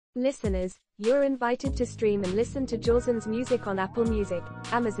Listeners, you're invited to stream and listen to Jawson's music on Apple Music,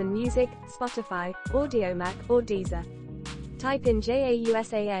 Amazon Music, Spotify, Audiomack, or Deezer. Type in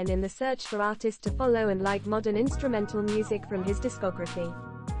JAUSAN in the search for artists to follow and like modern instrumental music from his discography.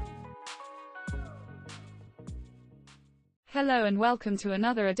 Hello and welcome to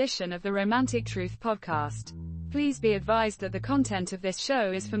another edition of the Romantic Truth Podcast. Please be advised that the content of this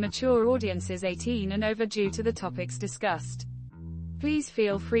show is for mature audiences 18 and over due to the topics discussed. Please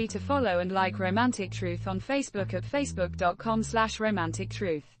feel free to follow and like Romantic Truth on Facebook at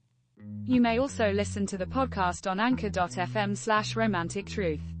facebook.com/romantictruth. You may also listen to the podcast on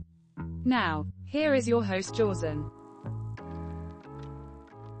anchor.fm/romantictruth. Now, here is your host Jawson.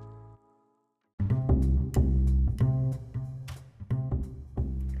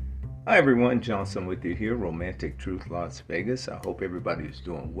 Hi everyone, Johnson with you here, Romantic Truth Las Vegas. I hope everybody's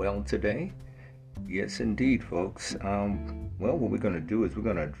doing well today. Yes, indeed, folks. What we're going to do is we're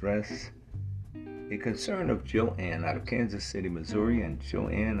going to address a concern of Joanne out of Kansas City, Missouri. And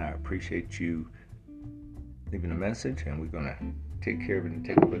Joanne, I appreciate you leaving a message, and we're going to take care of it and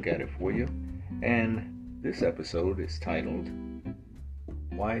take a look at it for you. And this episode is titled,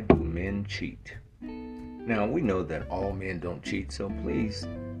 Why Do Men Cheat? Now, we know that all men don't cheat, so please,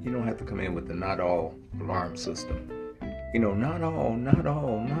 you don't have to come in with the not all alarm system. You know, not all.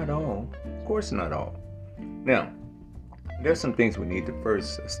 Of course not all. Now, there's some things we need to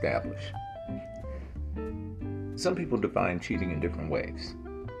first establish. Some people define cheating in different ways.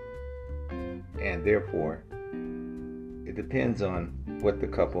 And therefore, it depends on what the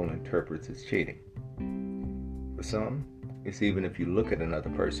couple interprets as cheating. For some, it's even if you look at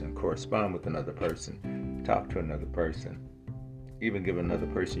another person, correspond with another person, talk to another person, even give another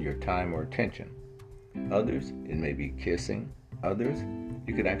person your time or attention. Others, it may be kissing. Others,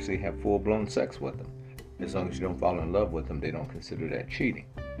 you could actually have full-blown sex with them. As long as you don't fall in love with them, they don't consider that cheating.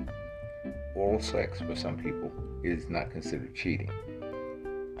 Oral sex for some people is not considered cheating.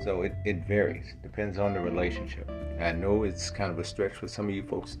 So it varies, depends on the relationship. I know it's kind of a stretch for some of you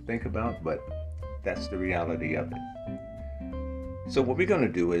folks to think about, but that's the reality of it. So what we're going to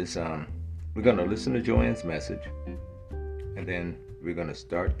do is we're going to listen to Joanne's message, and then we're going to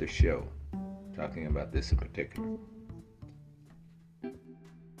start the show talking about this in particular.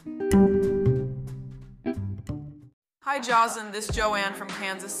 Hi Jawson, this is Joanne from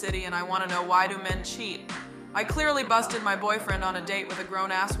Kansas City, and I want to know, why do men cheat? I clearly busted my boyfriend on a date with a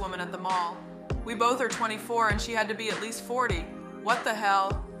grown-ass woman at the mall. We both are 24 and she had to be at least 40. What the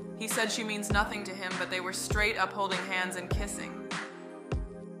hell? He said she means nothing to him, but they were straight up holding hands and kissing.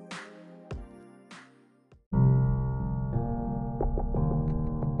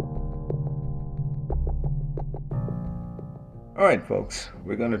 All right, folks,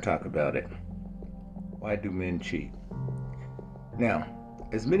 we're going to talk about it. Why do men cheat? Now,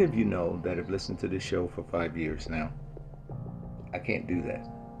 as many of you know that have listened to this show for 5 years now, I can't do that.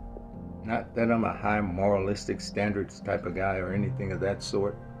 Not that I'm a high moralistic standards type of guy or anything of that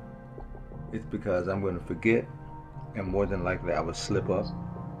sort. It's because I'm going to forget, and more than likely I would slip up,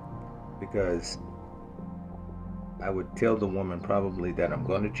 because I would tell the woman probably that I'm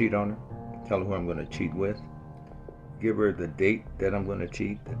going to cheat on her, tell her who I'm going to cheat with, give her the date that I'm going to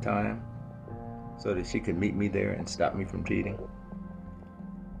cheat, the time, so that she can meet me there and stop me from cheating.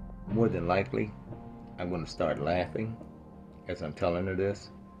 More than likely, I'm going to start laughing as I'm telling her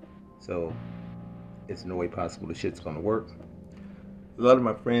this. So it's no way possible the shit's going to work. A lot of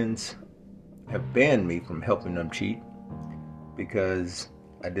my friends have banned me from helping them cheat because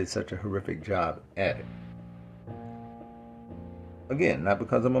I did such a horrific job at it. Again, not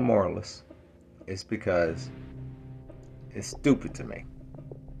because I'm a moralist. It's because it's stupid to me.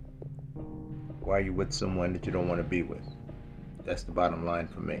 Why are you with someone that you don't want to be with? That's the bottom line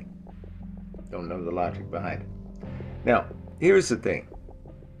for me. Don't know the logic behind it. Now, here's the thing.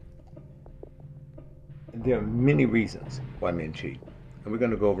 There are many reasons why men cheat, and we're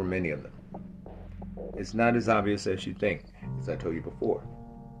going to go over many of them. It's not as obvious as you think, as I told you before.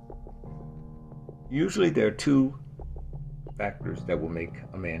 Usually there are two factors that will make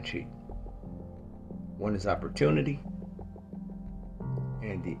a man cheat. One is opportunity,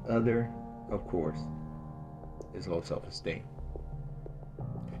 and the other, of course, is low self-esteem.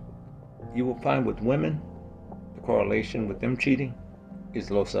 You will find with women, the correlation with them cheating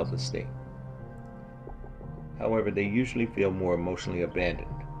is low self-esteem. However, they usually feel more emotionally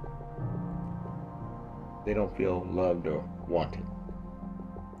abandoned. They don't feel loved or wanted.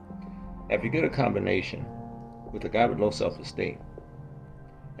 Now, if you get a combination with a guy with low self-esteem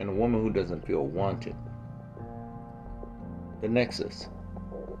and a woman who doesn't feel wanted, the nexus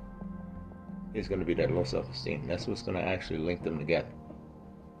is going to be that low self-esteem. That's what's going to actually link them together.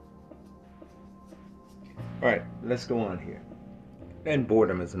 All right, let's go on here. And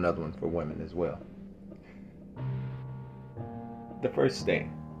boredom is another one for women as well. The first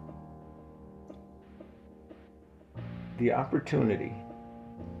thing, the opportunity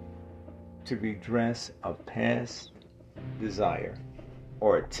to redress a past desire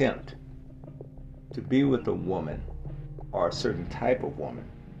or attempt to be with a woman or a certain type of woman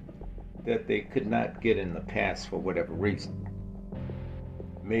that they could not get in the past for whatever reason.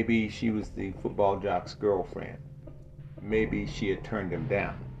 Maybe she was the football jock's girlfriend. Maybe she had turned him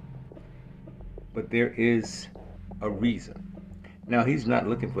down. But there is a reason. Now, he's not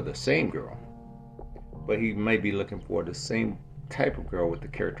looking for the same girl, but he may be looking for the same type of girl with the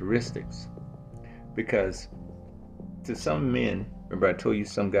characteristics. Because to some men, remember I told you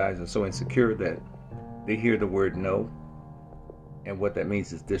some guys are so insecure that they hear the word no, and what that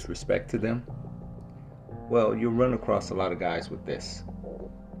means is disrespect to them. Well, you'll run across a lot of guys with this.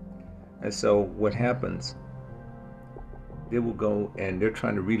 And so what happens, they will go and they're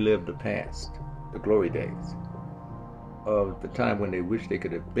trying to relive the past, the glory days of the time when they wish they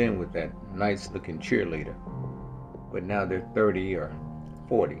could have been with that nice looking cheerleader, but now they're 30 or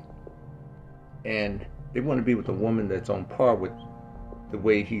 40 and they want to be with a woman that's on par with the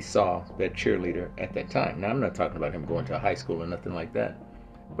way he saw that cheerleader at that time. Now, I'm not talking about him going to high school or nothing like that,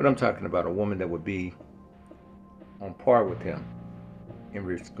 but I'm talking about a woman that would be on par with him in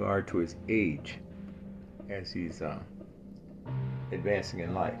regard to his age as he's advancing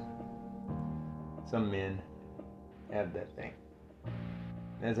in life. Some men have that thing.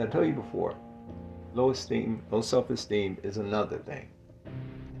 As I told you before, low self-esteem is another thing.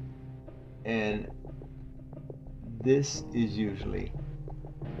 And this is usually,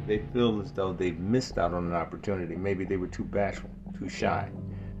 they feel as though they've missed out on an opportunity. Maybe they were too bashful, too shy,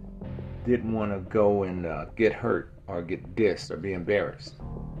 didn't want to go and get hurt or get dissed or be embarrassed.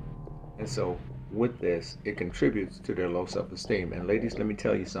 And so with this, it contributes to their low self-esteem. And ladies, let me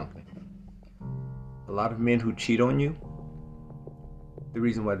tell you something. A lot of men who cheat on you, the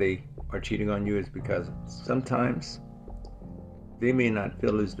reason why they are cheating on you is because sometimes they may not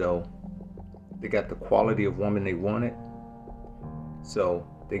feel as though they got the quality of woman they wanted, so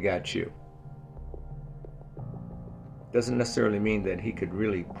they got you. Doesn't necessarily mean that he could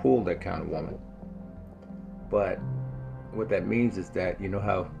really pull that kind of woman, but what that means is that, you know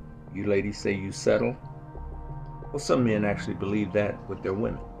how you ladies say you settle? Well, some men actually believe that with their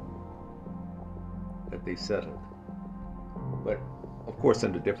women, that they settled. But of course,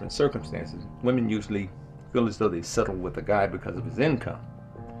 under different circumstances. Women usually feel as though they settle with a guy because of his income.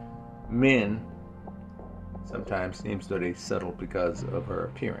 Men sometimes seems though they settle because of her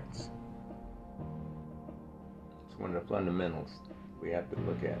appearance. It's one of the fundamentals we have to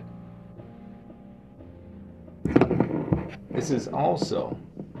look at. This is also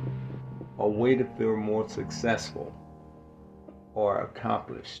a way to feel more successful or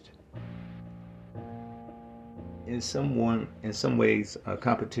accomplished. In some ways, a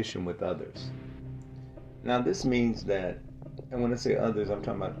competition with others. Now, this means that, and when I say others, I'm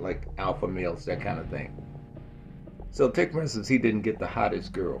talking about like alpha males, that kind of thing. So take, for instance, he didn't get the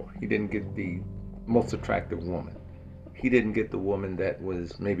hottest girl. He didn't get the most attractive woman. He didn't get the woman that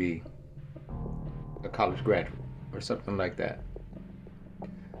was maybe a college graduate or something like that.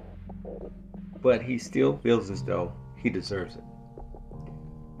 But he still feels as though he deserves it.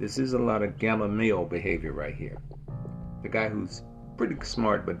 This is a lot of gamma male behavior right here. The guy who's pretty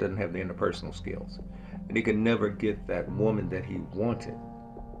smart but doesn't have the interpersonal skills. And he could never get that woman that he wanted.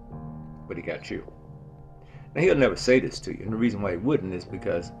 But he got you. Now, he'll never say this to you. And the reason why he wouldn't is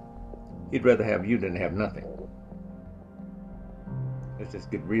because he'd rather have you than have nothing. Let's just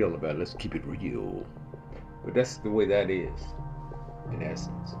get real about it. Let's keep it real. But that's the way that is, in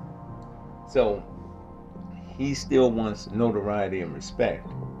essence. So, he still wants notoriety and respect,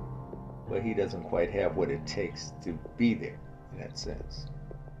 but he doesn't quite have what it takes to be there, in that sense.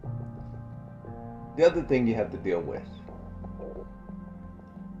 The other thing you have to deal with,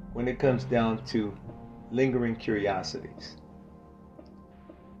 when it comes down to lingering curiosities.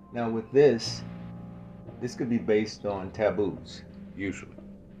 Now with this could be based on taboos, usually.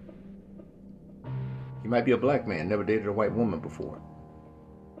 You might be a black man, never dated a white woman before.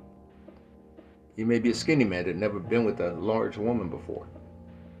 You may be a skinny man that never been with a large woman before.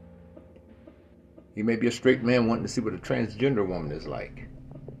 You may be a straight man wanting to see what a transgender woman is like.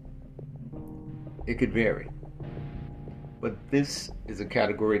 It could vary. But this is a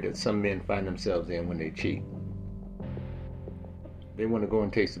category that some men find themselves in when they cheat. They want to go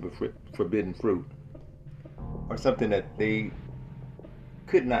and taste the forbidden fruit, or something that they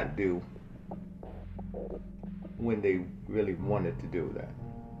could not do when they really wanted to do that.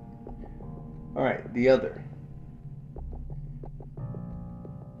 All right, the other.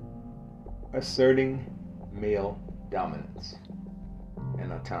 Asserting male dominance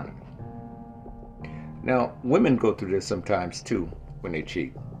and autonomy. Now, women go through this sometimes too when they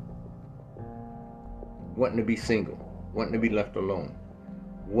cheat. Wanting to be single, wanting to be left alone,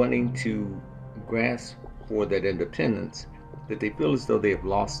 wanting to grasp for that independence that they feel as though they have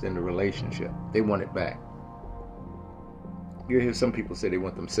lost in the relationship. They want it back. You hear some people say they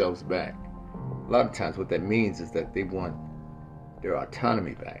want themselves back. A lot of times what that means is that they want their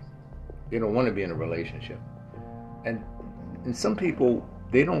autonomy back. They don't want to be in a relationship. And some people,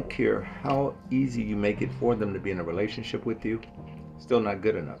 they don't care how easy you make it for them to be in a relationship with you. Still not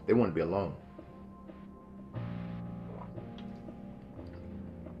good enough. They want to be alone.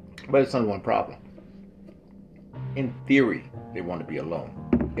 But it's only one problem. In theory, they want to be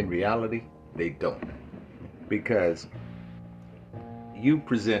alone. In reality, they don't. Because you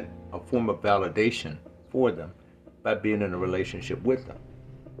present a form of validation for them by being in a relationship with them.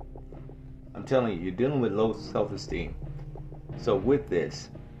 I'm telling you, you're dealing with low self-esteem. So with this,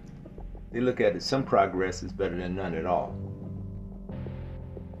 they look at it, some progress is better than none at all.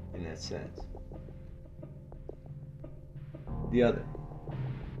 In that sense. The other.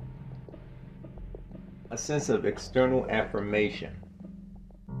 A sense of external affirmation,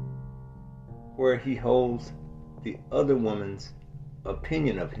 where he holds the other woman's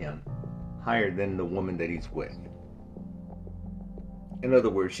opinion of him higher than the woman that he's with. In other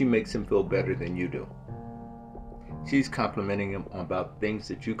words, she makes him feel better than you do. She's complimenting him about things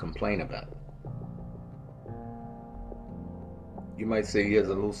that you complain about. You might say he has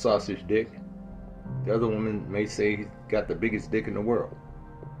a little sausage dick. The other woman may say he's got the biggest dick in the world.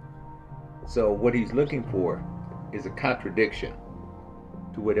 So what he's looking for is a contradiction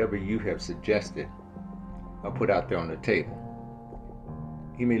to whatever you have suggested or put out there on the table.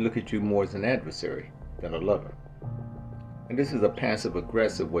 He may look at you more as an adversary than a lover. And this is a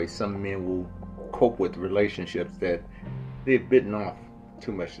passive-aggressive way some men will cope with relationships that they've bitten off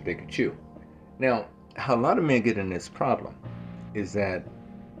too much that they could chew. Now, how a lot of men get in this problem is that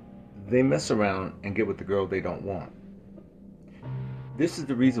they mess around and get with the girl they don't want. This is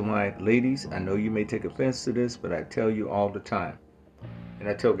the reason why, ladies, I know you may take offense to this, but I tell you all the time, and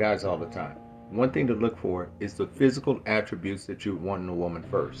I tell guys all the time, one thing to look for is the physical attributes that you want in a woman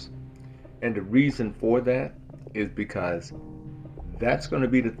first. And the reason for that is because that's going to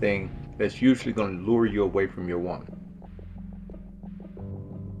be the thing that's usually going to lure you away from your woman.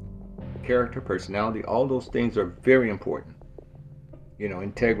 Character, personality, all those things are very important. You know,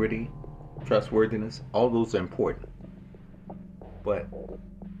 integrity, trustworthiness, all those are important. But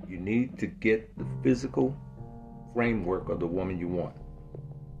you need to get the physical framework of the woman you want.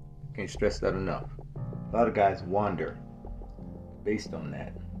 Can't stress that enough. A lot of guys wander based on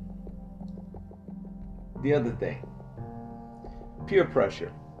that. The other thing, peer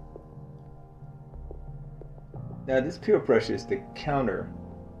pressure. Now, this peer pressure is to counter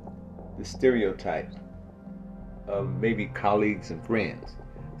the stereotype of maybe colleagues and friends.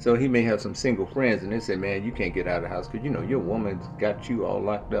 So he may have some single friends and they say, man, you can't get out of the house because, you know, your woman's got you all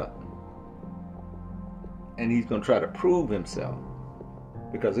locked up. And he's going to try to prove himself.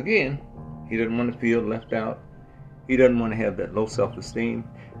 Because, again, he doesn't want to feel left out. He doesn't want to have that low self-esteem.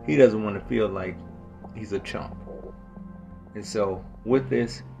 He doesn't want to feel like he's a chump. And so with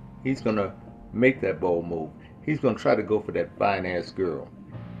this, he's going to make that bold move. He's going to try to go for that fine-ass girl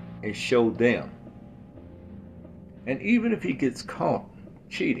and show them. And even if he gets caught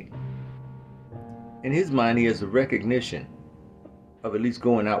cheating, in his mind he has a recognition of at least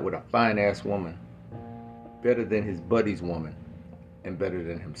going out with a fine-ass woman better than his buddy's woman and better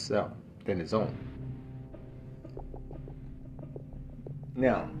than himself, than his own.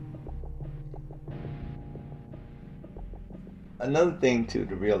 Now, another thing to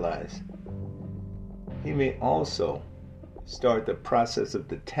realize, he may also start the process of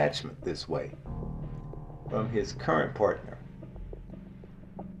detachment this way from his current partner.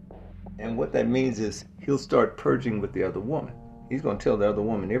 And what that means is he'll start purging with the other woman. He's going to tell the other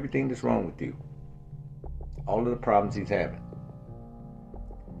woman everything that's wrong with you. All of the problems he's having.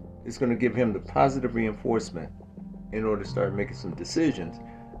 It's going to give him the positive reinforcement in order to start making some decisions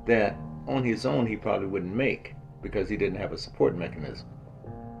that on his own he probably wouldn't make because he didn't have a support mechanism.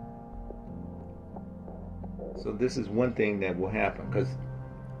 So this is one thing that will happen, because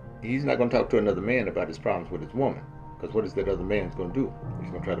he's not going to talk to another man about his problems with his woman, because what is that other man going to do? He's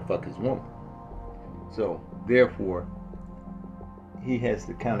going to try to fuck his woman. So therefore he has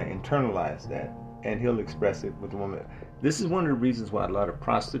to kind of internalize that, and he'll express it with the woman. This is one of the reasons why a lot of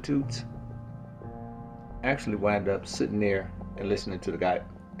prostitutes actually wind up sitting there and listening to the guy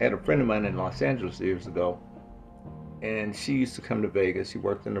I had a friend of mine in Los Angeles years ago, and she used to come to Vegas. She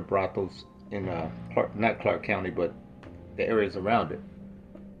worked in the brothels in not Clark County, but the areas around it.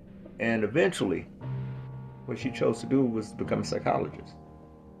 And eventually, what she chose to do was become a psychologist.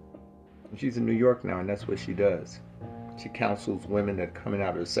 And she's in New York now, and that's what she does. She counsels women that are coming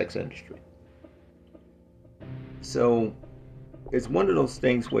out of the sex industry. So it's one of those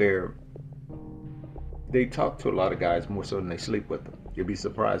things where they talk to a lot of guys more so than they sleep with them. You'll be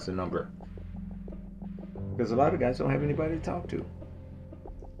surprised the number. Because a lot of guys don't have anybody to talk to.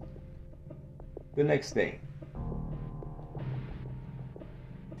 The next thing.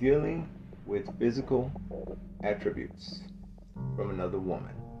 Dealing with physical attributes from another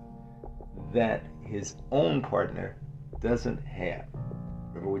woman that his own partner doesn't have.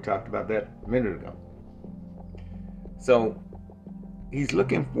 Remember we talked about that a minute ago. So he's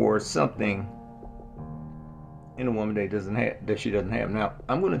looking for something in a woman that she doesn't have. Now,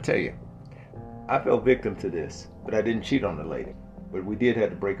 I'm going to tell you, I fell victim to this, but I didn't cheat on the lady. But we did have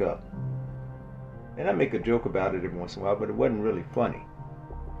to break up. And I make a joke about it every once in a while, but it wasn't really funny.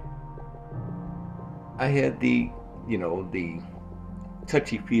 I had the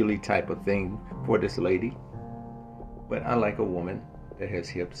touchy-feely type of thing for this lady, but I like a woman that has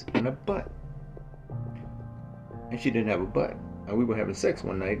hips and a butt. And she didn't have a butt. And we were having sex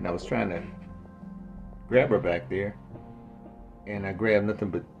one night, and I was trying to grab her back there, and I grabbed nothing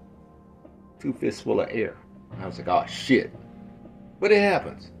but 2 fists full of air. And I was like, oh shit. But it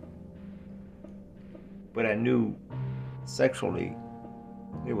happens. But I knew sexually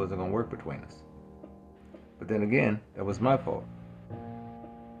it wasn't going to work between us. But then again, that was my fault.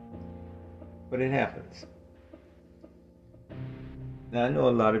 But it happens. Now, I know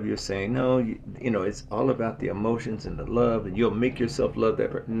a lot of you are saying, no, you know, it's all about the emotions and the love, and you'll make yourself love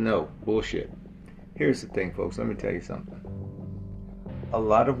that person. No, bullshit. Here's the thing, folks. Let me tell you something. A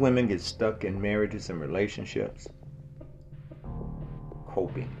lot of women get stuck in marriages and relationships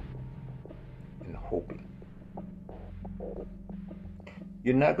hoping and hoping.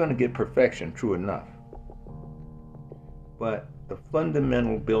 You're not going to get perfection, true enough. But the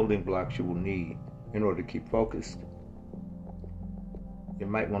fundamental building blocks you will need in order to keep focused, you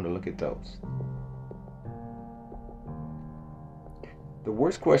might want to look at those. The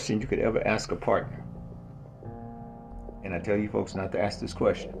worst question you could ever ask a partner, and I tell you folks not to ask this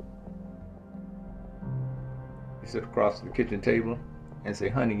question. You sit across the kitchen table and say,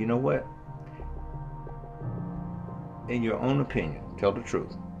 honey, you know what? In your own opinion, tell the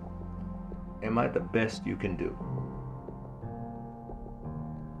truth. Am I the best you can do?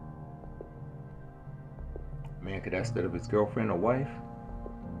 A man could ask that of his girlfriend or wife.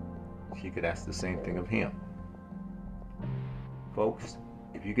 She could ask the same thing of him. Folks,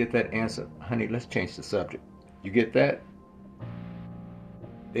 if you get that answer, honey, let's change the subject. You get that?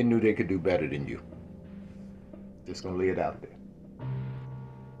 They knew they could do better than you. Just gonna lay it out there.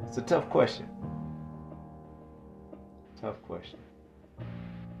 It's a tough question. Tough question.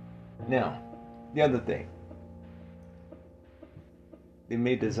 Now, the other thing. They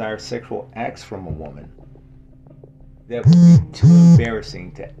may desire sexual acts from a woman that would be too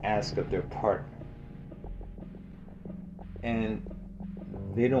embarrassing to ask of their partner. And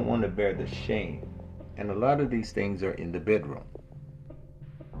they don't want to bear the shame. And a lot of these things are in the bedroom.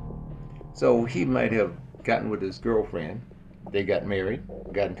 So he might have gotten with his girlfriend. They got married,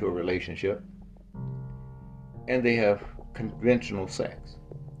 got into a relationship, and they have conventional sex.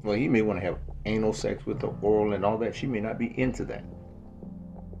 Well, he may want to have anal sex with her, oral and all that. She may not be into that.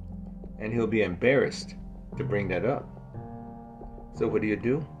 And he'll be embarrassed to bring that up. So what do?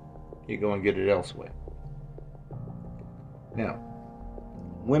 You go and get it elsewhere. Now,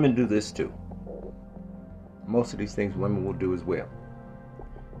 women do this too. Most of these things women will do as well.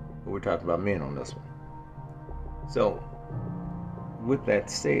 But we're talking about men on this one. So, with that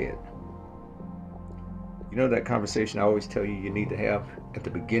said, you know that conversation I always tell you need to have at the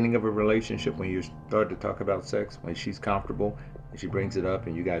beginning of a relationship when you start to talk about sex, when she's comfortable and she brings it up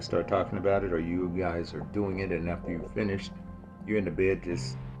and you guys start talking about it, or you guys are doing it and after you've finished, you're in the bed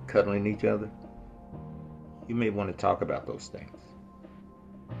just cuddling each other. You may want to talk about those things.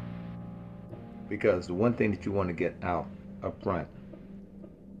 Because the one thing that you want to get out up front,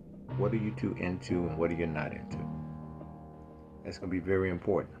 what are you two into and what are you not into? That's going to be very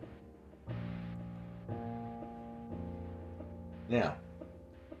important. Now,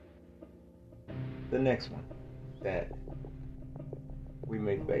 the next one that we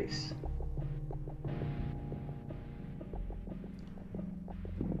may face.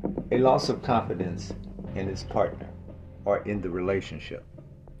 A loss of confidence in his partner or in the relationship.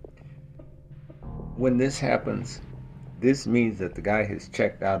 When this happens, this means that the guy has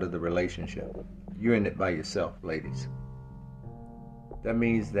checked out of the relationship. You're in it by yourself, ladies. That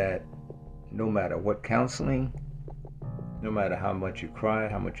means that no matter what counseling, no matter how much you cry,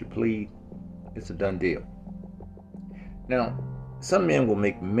 how much you plead, it's a done deal. Now, some men will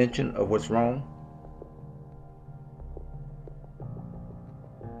make mention of what's wrong.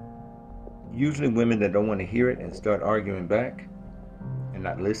 Usually women that don't want to hear it and start arguing back and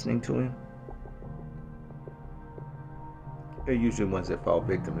not listening to him, they're usually ones that fall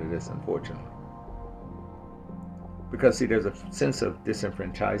victim to this, unfortunately. Because, see, there's a sense of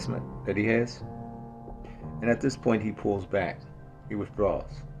disenfranchisement that he has. And at this point, he pulls back. He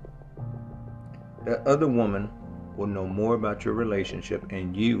withdraws. The other woman will know more about your relationship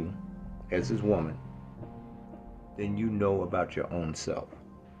and you, as his woman, than you know about your own self.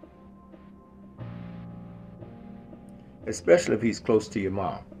 Especially if he's close to your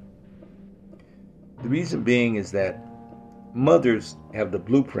mom. The reason being is that mothers have the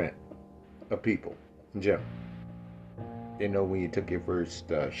blueprint of people in general. They know when you took your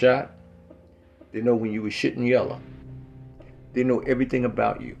first shot. They know when you were shitting yellow. They know everything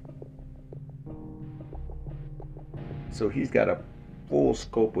about you. So he's got a full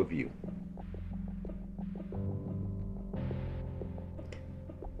scope of you.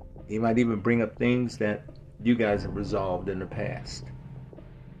 He might even bring up things that you guys have resolved in the past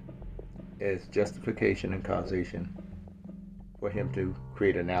as justification and causation for him to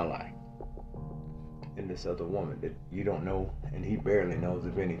create an ally in this other woman that you don't know and he barely knows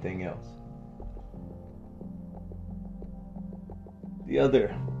of anything else. The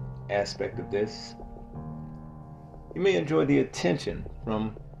other aspect of this, you may enjoy the attention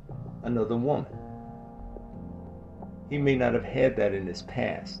from another woman. He may not have had that in his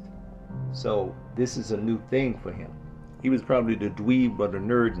past. So this is a new thing for him. He was probably the dweeb or the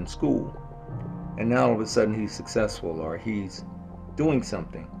nerd in school. And now all of a sudden he's successful or he's doing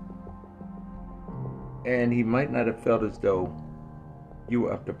something. And he might not have felt as though you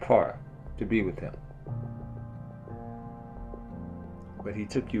were up to par to be with him. But he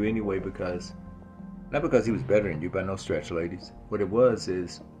took you anyway because, not because he was better than you by no stretch, ladies. What it was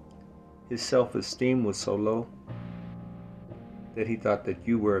is his self-esteem was so low that he thought that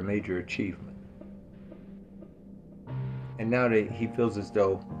you were a major achievement. And now that he feels as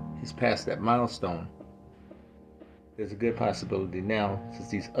though he's past that milestone, there's a good possibility now, since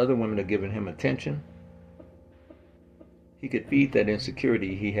these other women are giving him attention, he could feed that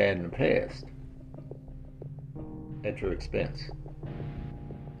insecurity he had in the past at your expense.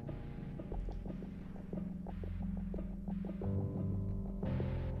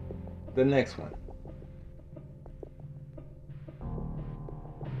 The next one.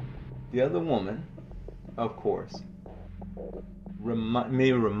 The other woman, of course,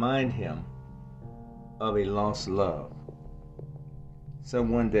 may remind him of a lost love.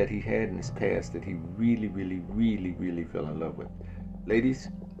 Someone that he had in his past that he really fell in love with. Ladies,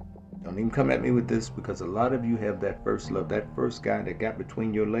 don't even come at me with this, because a lot of you have that first love, that first guy that got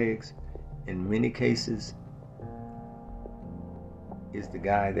between your legs, in many cases, is the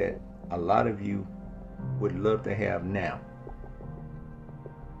guy that a lot of you would love to have now.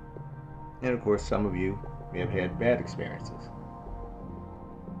 And of course, some of you may have had bad experiences.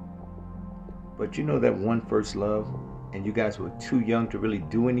 But you know that one first love, and you guys were too young to really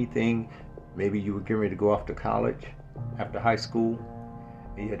do anything. Maybe you were getting ready to go off to college after high school,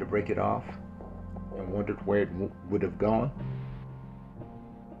 and you had to break it off and wondered where it would have gone.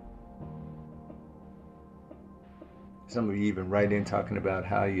 Some of you even write in talking about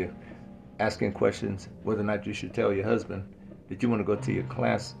how you're asking questions whether or not you should tell your husband that you want to go to your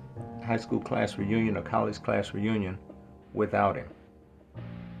class, high school class reunion or college class reunion without him.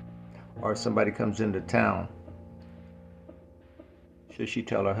 Or if somebody comes into town, should she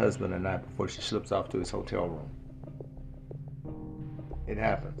tell her husband or not before she slips off to his hotel room? It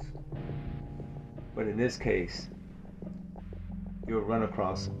happens. But in this case, you'll run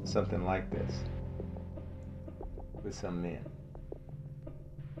across something like this with some men.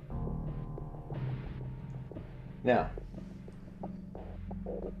 Now,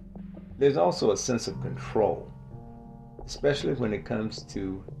 there's also a sense of control, especially when it comes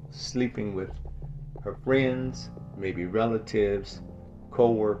to sleeping with her friends, maybe relatives,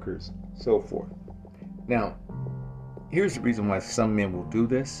 co-workers, so forth. Now, here's the reason why some men will do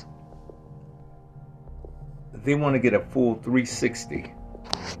this. They want to get a full 360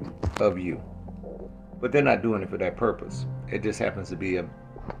 of you, but they're not doing it for that purpose. It just happens to be a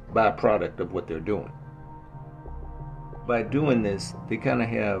byproduct of what they're doing. By doing this, they kind of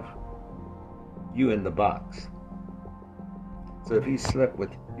have you in the box. So if he slept with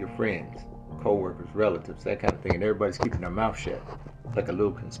your friends, co-workers, relatives, that kind of thing, and everybody's keeping their mouth shut, like a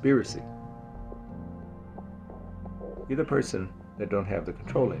little conspiracy. You're the person that don't have the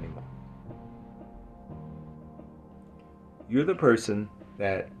control anymore. You're the person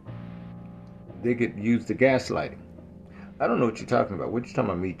that they could use the gaslighting. I don't know what you're talking about. What you talking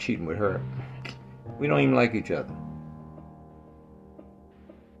about me cheating with her? We don't even like each other.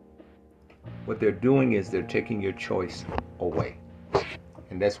 What they're doing is they're taking your choice away.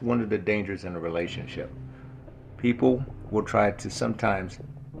 And that's one of the dangers in a relationship. People will try to sometimes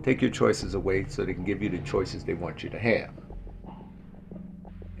take your choices away so they can give you the choices they want you to have.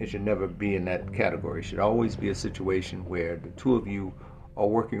 It should never be in that category. It should always be a situation where the two of you are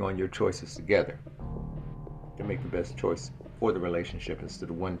working on your choices together to make the best choice for the relationship instead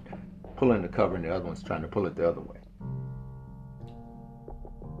of one pulling the cover and the other one's trying to pull it the other way.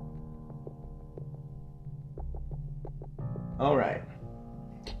 All right.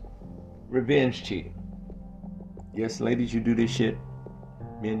 Revenge cheating. Yes, ladies, you do this shit.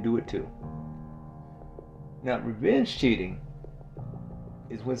 Men do it too. Now, revenge cheating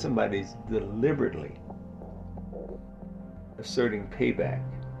is when somebody's deliberately asserting payback,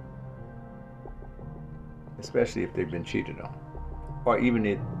 especially if they've been cheated on, or even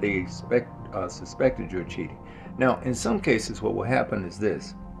if they suspected you're cheating. Now, in some cases, what will happen is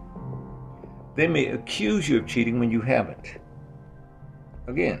this. They may accuse you of cheating when you haven't.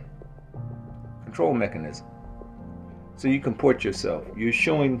 Again, control mechanism. So you comport yourself. You're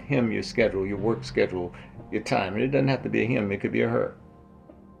showing him your schedule, your work schedule, your time. And it doesn't have to be a him, it could be a her.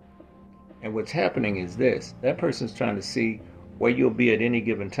 And what's happening is this. That person's trying to see where you'll be at any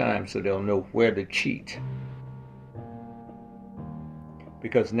given time so they'll know where to cheat.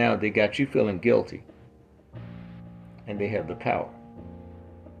 Because now they got you feeling guilty. And they have the power.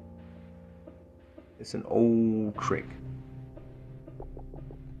 It's an old trick.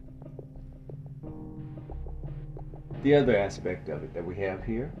 The other aspect of it that we have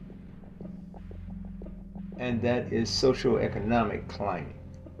here, and that is socioeconomic climbing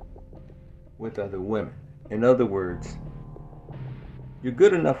with other women. In other words, you're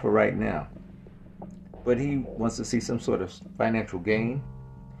good enough for right now, but he wants to see some sort of financial gain.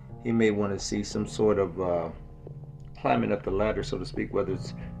 He may want to see some sort of climbing up the ladder, so to speak, whether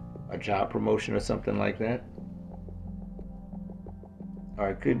it's a job promotion or something like that.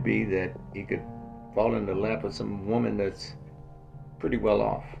 Or it could be that he could fall in the lap of some woman that's pretty well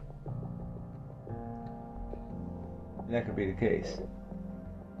off. And that could be the case.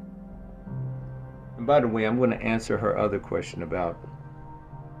 And by the way, I'm going to answer her other question about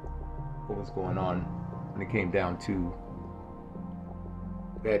what was going on when it came down to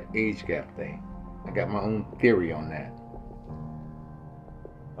that age gap thing. I got my own theory on that.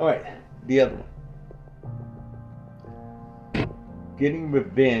 All right, the other one. Getting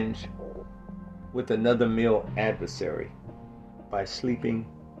revenge with another male adversary by sleeping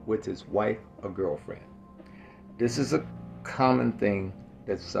with his wife or girlfriend. This is a common thing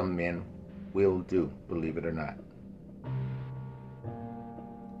that some men will do, believe it or not.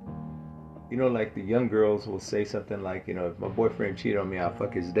 You know, like the young girls will say something like, you know, if my boyfriend cheated on me, I'll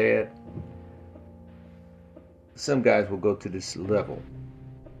fuck his dad. Some guys will go to this level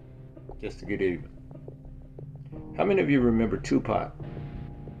just to get even. How many of you remember Tupac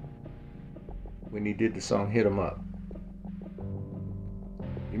when he did the song Hit 'Em Up?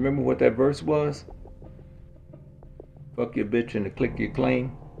 You remember what that verse was? Fuck your bitch and the click you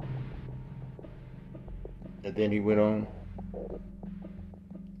claim. And then he went on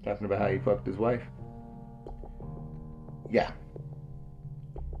talking about how he fucked his wife. Yeah.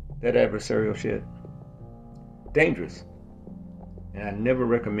 That adversarial shit. Dangerous. And I never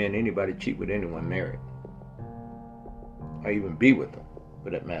recommend anybody cheat with anyone married. Or even be with them, for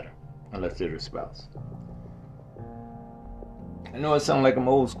that matter. Unless they're their spouse. I know it sounds like I'm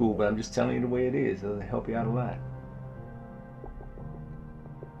old school, but I'm just telling you the way it is. It'll help you out a lot.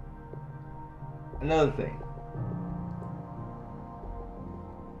 Another thing.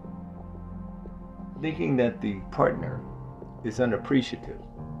 Thinking that the partner is unappreciative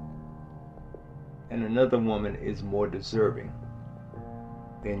and another woman is more deserving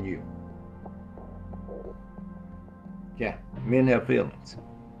than you. Yeah, men have feelings.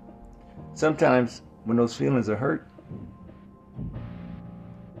 Sometimes when those feelings are hurt,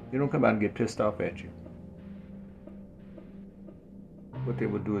 they don't come out and get pissed off at you. What they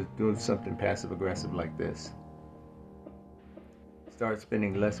would do is do something passive aggressive like this. Start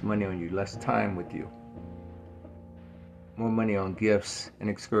spending less money on you, less time with you. More money on gifts and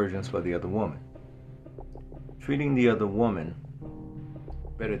excursions for the other woman. Treating the other woman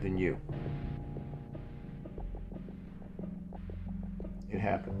better than you. It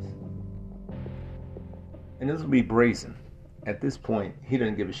happens. And this will be brazen. At this point, he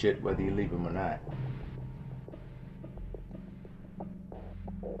doesn't give a shit whether you leave him or not.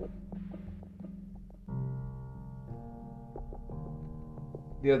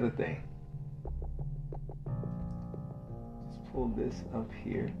 The other thing. Just pull this up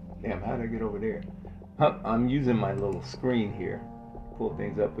here. Damn, how did I get over there? I'm using my little screen here. Pull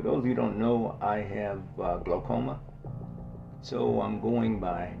things up. For those of you who don't know, I have glaucoma. So I'm going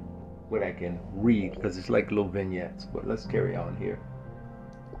by what I can read because it's like little vignettes. But let's carry on here.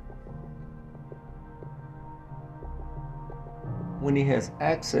 When he has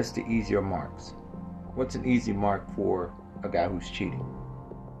access to easier marks. What's an easy mark for a guy who's cheating?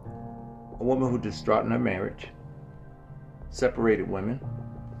 A woman who's distraught in her marriage. Separated women.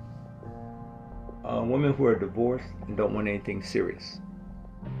 Women who are divorced and don't want anything serious.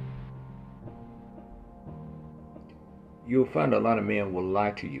 You'll find a lot of men will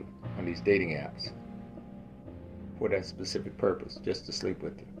lie to you on these dating apps for that specific purpose, just to sleep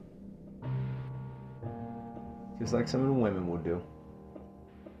with you. Just like some of the women will do.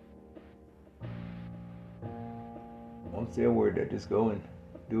 Won't say a word, they just go and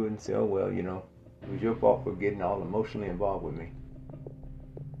do it and say, oh well, you know, it was your fault for getting all emotionally involved with me.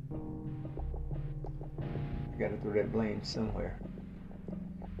 You gotta throw that blame somewhere.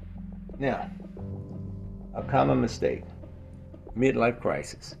 Now, a common mistake. Midlife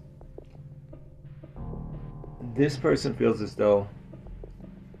crisis. This person feels as though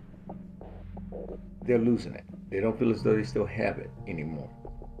they're losing it. They don't feel as though they still have it anymore.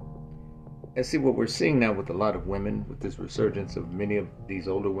 And see what we're seeing now with a lot of women, with this resurgence of many of these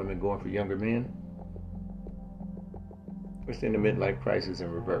older women going for younger men. We're seeing the midlife crisis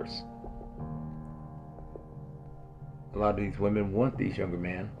in reverse. A lot of these women want these younger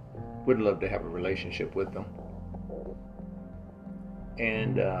men, would love to have a relationship with them.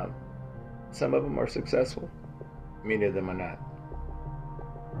 And some of them are successful. Many of them are not.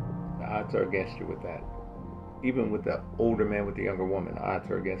 The odds are against you with that. Even with the older man with the younger woman, the odds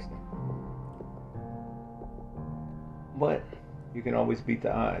are against them. But you can always beat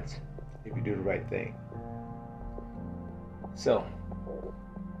the odds if you do the right thing. So,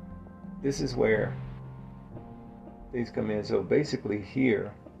 this is where things come in. So basically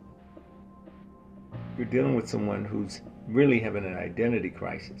here, you're dealing with someone who's really having an identity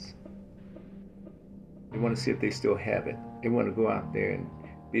crisis. They want to see if they still have it. They want to go out there and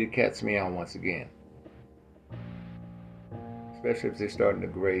be the cat's meow once again. Especially if they're starting to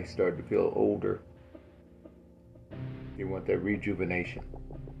gray, starting to feel older. They want that rejuvenation.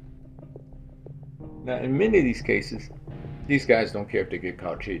 Now, in many of these cases, these guys don't care if they get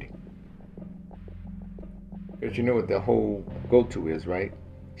caught cheating. Because you know what the whole go-to is, right?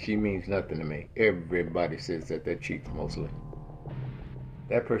 She means nothing to me. Everybody says that they cheats mostly.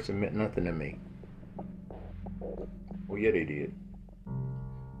 That person meant nothing to me. Well, yeah, they did.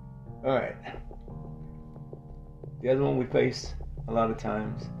 Alright. The other one we face a lot of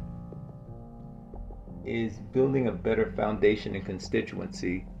times is building a better foundation and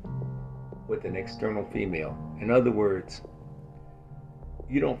constituency with an external female. In other words,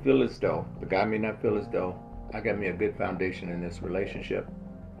 you don't feel as though, the guy may not feel as though, I got me a good foundation in this relationship.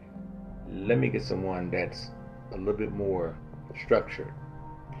 Let me get someone that's a little bit more structured.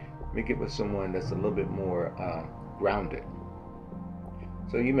 Let me get with someone that's a little bit more grounded.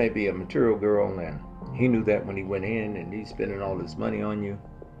 So you may be a material girl and he knew that when he went in and he's spending all this money on you,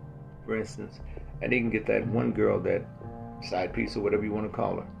 for instance, and he can get that one girl, that side piece or whatever you want to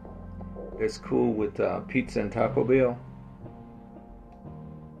call her, that's cool with pizza and Taco Bell.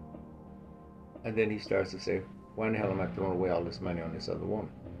 And then he starts to say, why in the hell am I throwing away all this money on this other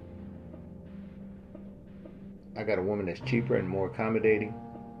woman? I got a woman that's cheaper and more accommodating.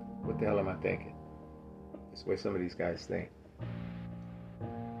 What the hell am I thinking? That's the way some of these guys think.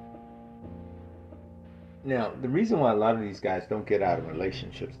 Now, the reason why a lot of these guys don't get out of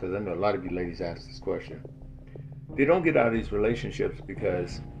relationships, because I know a lot of you ladies ask this question, they don't get out of these relationships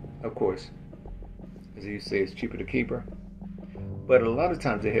because, of course, as you say, it's cheaper to keep her. But a lot of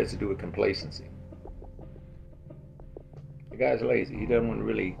times it has to do with complacency. The guy's lazy. He doesn't want to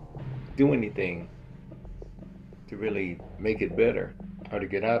really do anything to really make it better or to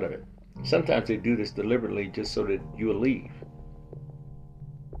get out of it. Sometimes they do this deliberately just so that you'll leave.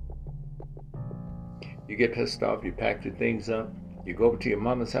 You get pissed off, you pack your things up, you go over to your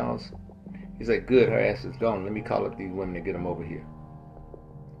mama's house. He's like, good, her ass is gone. Let me call up these women and get them over here.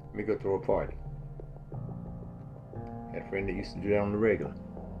 Let me go throw a party. Had a friend that used to do that on the regular.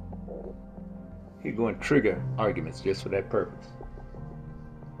 He'd go and trigger arguments just for that purpose.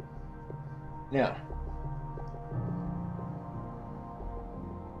 Now,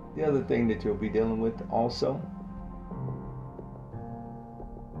 The other thing that you'll be dealing with also,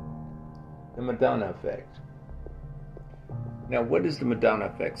 the Madonna effect. Now, what is the Madonna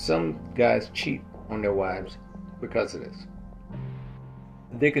effect? Some guys cheat on their wives because of this.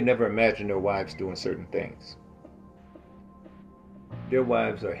 They could never imagine their wives doing certain things. Their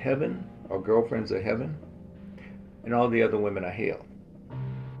wives are heaven, or girlfriends are heaven, and all the other women are hell.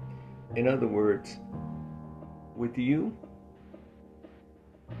 In other words, with you,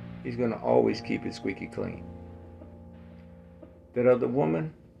 he's going to always keep it squeaky clean. That other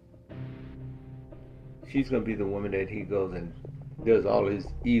woman, she's going to be the woman that he goes and does all his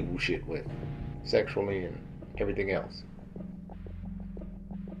evil shit with, sexually and everything else.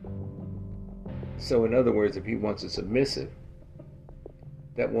 So in other words, if he wants a submissive,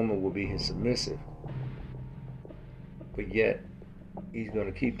 that woman will be his submissive. But yet, he's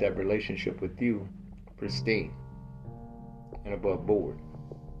going to keep that relationship with you pristine and above board.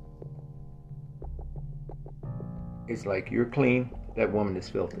 It's like you're clean, that woman is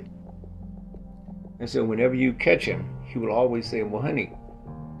filthy. And so whenever you catch him, he will always say, well, honey,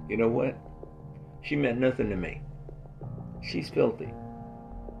 you know what? She meant nothing to me. She's filthy.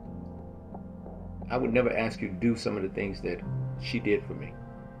 I would never ask you to do some of the things that she did for me.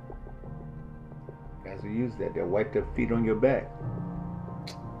 Guys will use that. They'll wipe their feet on your back.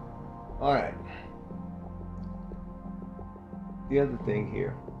 All right. The other thing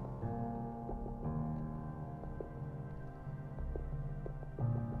here.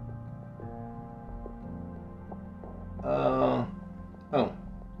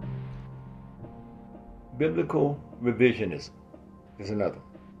 Biblical revisionism is another.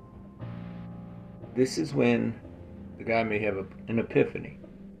 This is when the guy may have an epiphany,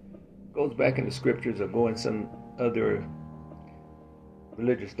 goes back in the scriptures or go in some other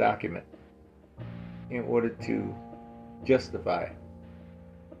religious document in order to justify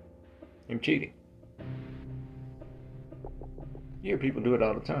him cheating. You hear people do it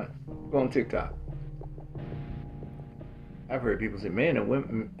all the time. Go on TikTok. I've heard people say, man and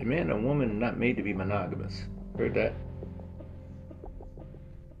woman are not made to be monogamous. Heard that?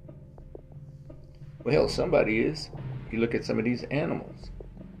 Well, hell, somebody is. You look at some of these animals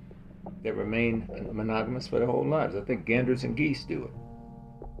that remain monogamous for their whole lives. I think ganders and geese do it.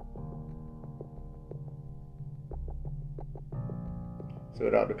 So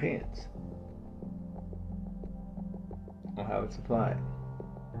it all depends on how it's applied.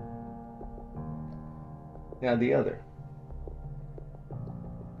 Now the other.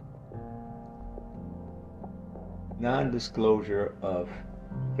 Non-disclosure of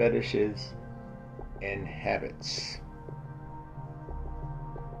fetishes and habits.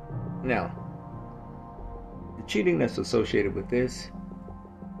 Now, the cheating that's associated with this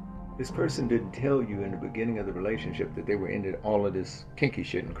person didn't tell you in the beginning of the relationship that they were into all of this kinky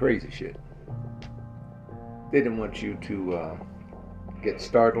shit and crazy shit. They didn't want you to get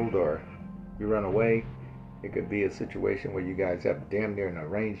startled or you run away. It could be a situation where you guys have damn near an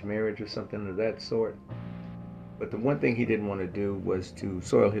arranged marriage or something of that sort. But the one thing he didn't want to do was to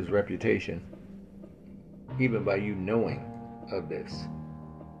soil his reputation, even by you knowing of this.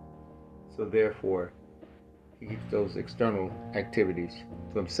 So therefore, he keeps those external activities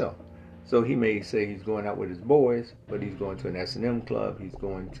to himself. So he may say he's going out with his boys, but he's going to an S&M club, he's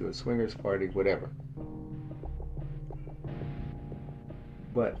going to a swingers party, whatever.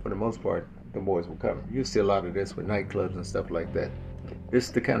 But for the most part, the boys will cover. You see a lot of this with nightclubs and stuff like that. This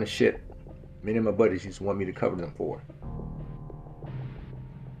is the kind of shit me and my buddies used to want me to cover them for.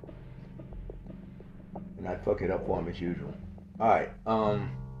 And I'd fuck it up for them as usual. Alright,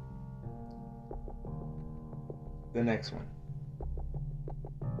 the next one.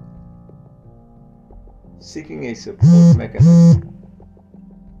 Seeking a support mechanism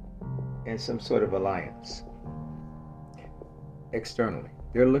and some sort of alliance externally.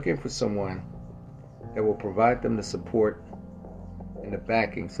 They're looking for someone that will provide them the support and the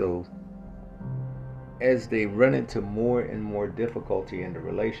backing, so as they run into more and more difficulty in the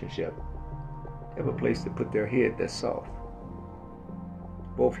relationship, they have a place to put their head that's soft.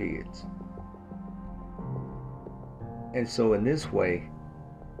 Both heads. And so in this way,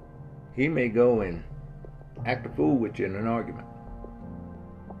 he may go and act a fool with you in an argument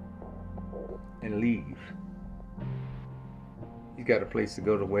and leave. He's got a place to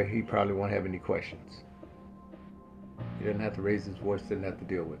go to where he probably won't have any questions. He doesn't have to raise his voice, doesn't have to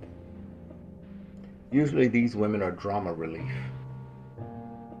deal with it. Usually these women are drama relief.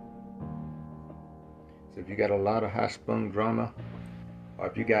 So if you got a lot of high-strung drama, or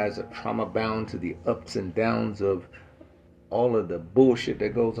if you guys are trauma-bound to the ups and downs of all of the bullshit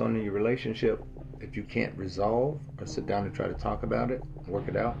that goes on in your relationship, that you can't resolve or sit down and try to talk about it, work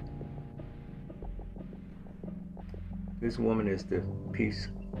it out. This woman is the peace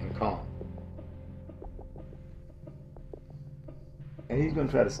and calm. And he's going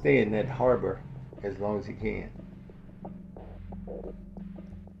to try to stay in that harbor as long as he can.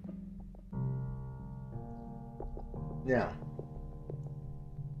 Now,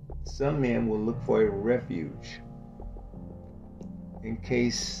 some men will look for a refuge in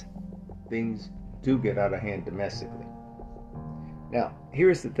case things do get out of hand domestically. Now,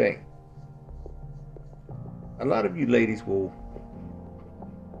 here's the thing. A lot of you ladies will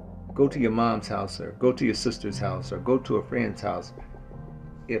go to your mom's house or go to your sister's house or go to a friend's house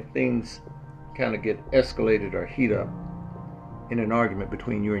if things kind of get escalated or heat up in an argument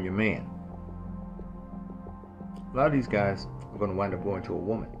between you and your man. A lot of these guys are going to wind up going to a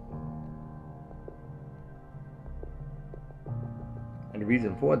woman. And the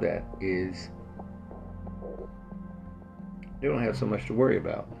reason for that is they don't have so much to worry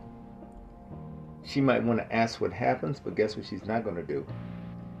about. She might want to ask what happens, but guess what she's not going to do?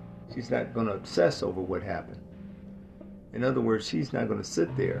 She's not going to obsess over what happened. In other words, she's not going to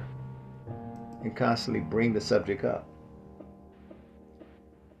sit there and constantly bring the subject up.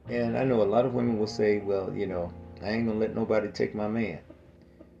 And I know a lot of women will say, well, you know, I ain't going to let nobody take my man.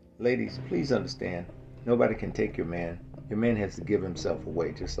 Ladies, please understand, nobody can take your man. Your man has to give himself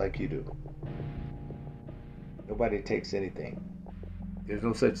away, just like you do. Nobody takes anything. There's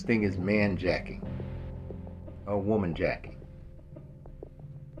no such thing as man jacking or woman jacking.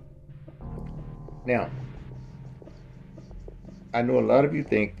 Now, I know a lot of you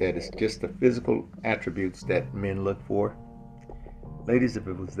think that it's just the physical attributes that men look for. Ladies, if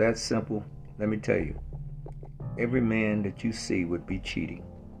it was that simple, let me tell you, every man that you see would be cheating.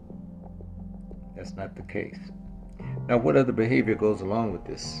 That's not the case. Now, what other behavior goes along with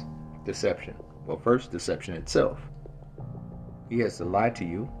this deception? Well, first, deception itself. He has to lie to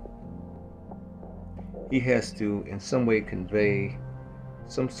you. He has to, in some way, convey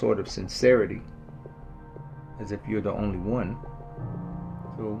some sort of sincerity, as if you're the only one.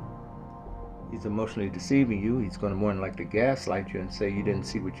 So he's emotionally deceiving you. He's going to more than likely gaslight you and say you didn't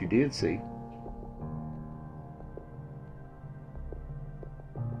see what you did see.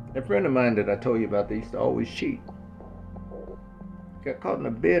 A friend of mine that I told you about, they used to always cheat. Got caught in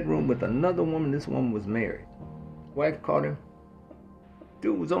a bedroom with another woman. This woman was married. Wife caught him.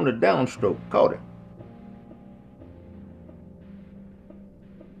 Dude was on the downstroke. Caught him.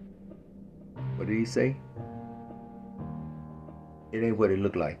 What did he say? It ain't what it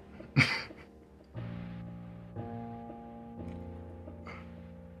looked like.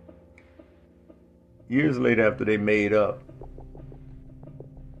 Years later, after they made up,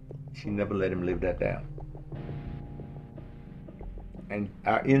 she never let him live that down. And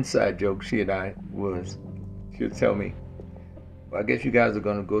our inside joke, she and I, was, she would tell me, well, I guess you guys are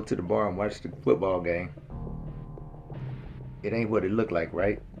going to go to the bar and watch the football game. It ain't what it looked like,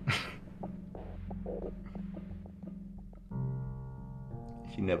 right?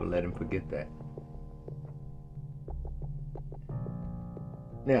 She never let him forget that.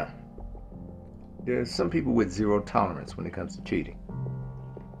 Now, there's some people with zero tolerance when it comes to cheating.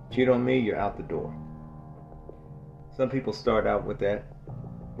 Cheat on me, you're out the door. Some people start out with that,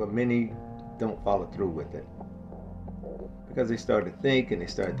 but many don't follow through with it. Because they start to think and they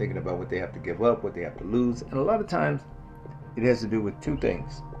start thinking about what they have to give up, what they have to lose. And a lot of times it has to do with two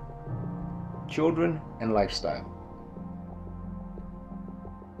things: children and lifestyle.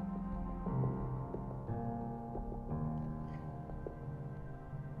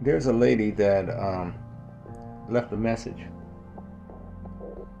 There's a lady that left a message.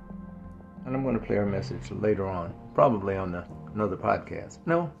 And I'm going to play her message later on, probably on another podcast.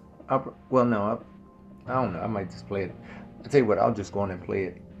 I don't know. I might just play it. I'll tell you what, I'll just go on and play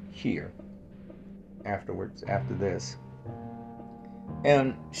it here afterwards, after this.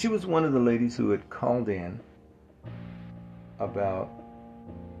 And she was one of the ladies who had called in about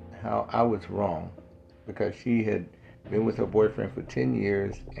how I was wrong because she had been with her boyfriend for 10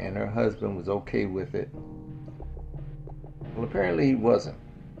 years and her husband was okay with it. Well, apparently he wasn't,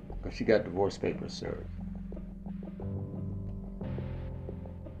 because she got divorce papers served.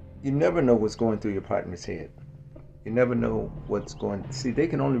 You never know what's going through your partner's head. You never know what's going... See, they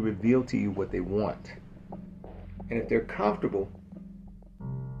can only reveal to you what they want. And if they're comfortable,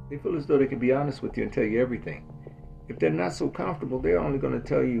 they feel as though they can be honest with you and tell you everything. If they're not so comfortable, they're only going to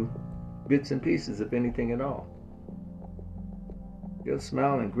tell you bits and pieces, if anything at all. They'll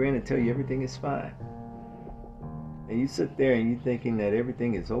smile and grin and tell you everything is fine. And you sit there and you're thinking that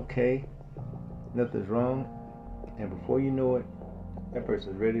everything is okay, nothing's wrong, and before you know it, that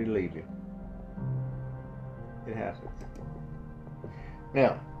person's ready to leave you. It happens.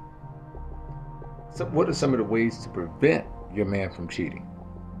 Now, so what are some of the ways to prevent your man from cheating?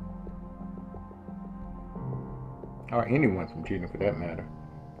 Or anyone from cheating for that matter.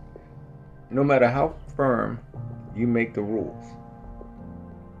 No matter how firm you make the rules,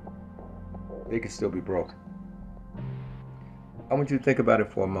 they can still be broken. I want you to think about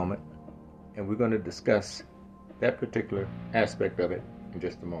it for a moment, and we're going to discuss that particular aspect of it in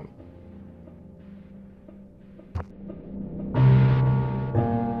just a moment.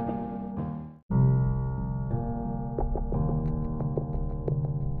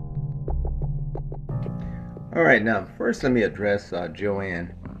 All right, now, first let me address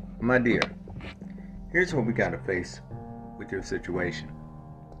Joanne. My dear, here's what we got to face with your situation.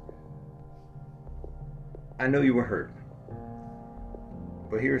 I know you were hurt,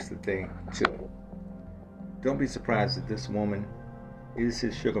 but here's the thing, too. Don't be surprised that this woman is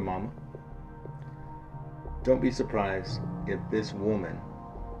his sugar mama. Don't be surprised if this woman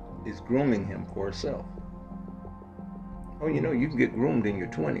is grooming him for herself. Oh, you know, you can get groomed in your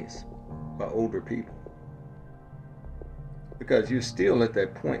 20s by older people, because you're still at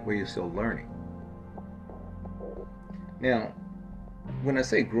that point where you're still learning. Now, when I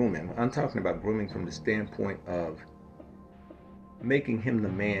say grooming, I'm talking about grooming from the standpoint of making him the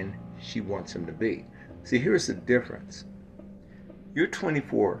man she wants him to be. See, here's the difference. You're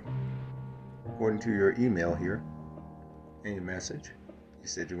 24, according to your email here and your message. You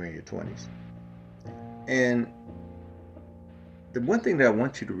said you were in your 20s. And the one thing that I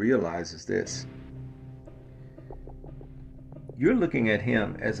want you to realize is this. You're looking at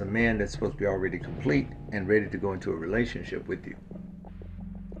him as a man that's supposed to be already complete and ready to go into a relationship with you.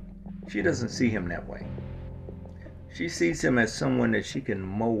 She doesn't see him that way. She sees him as someone that she can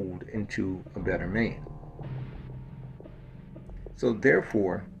mold into a better man. So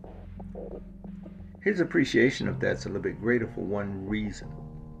therefore, his appreciation of that's a little bit greater for one reason.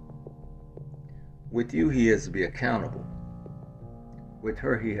 With you, he has to be accountable. With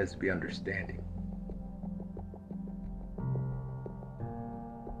her, he has to be understanding.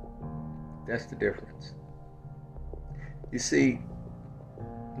 That's the difference. You see,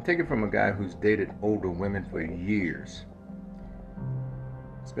 I'm taking from a guy who's dated older women for years,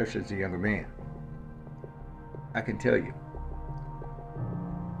 especially as a younger man. I can tell you,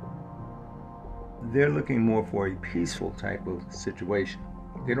 they're looking more for a peaceful type of situation.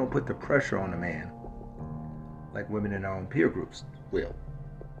 They don't put the pressure on a man like women in our own peer groups will.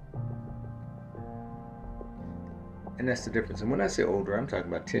 And that's the difference. And when I say older, I'm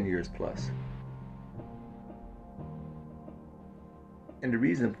talking about 10 years plus. And the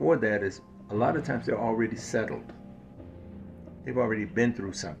reason for that is a lot of times they're already settled. They've already been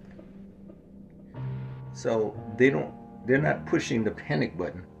through something. So they're not pushing the panic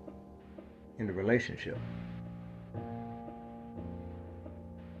button in the relationship.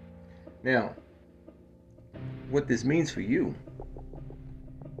 Now, what this means for you,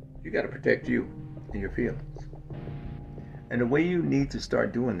 you got to protect you and your feelings. And the way you need to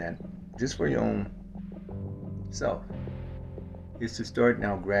start doing that, just for your own self, is to start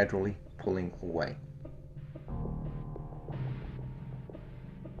now gradually pulling away.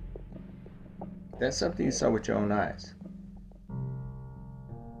 That's something you saw with your own eyes.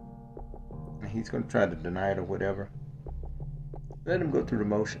 And he's going to try to deny it or whatever. Let him go through the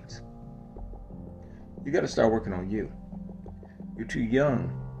motions. You got to start working on you. You're too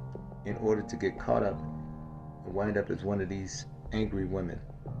young in order to get caught up and wind up as one of these angry women.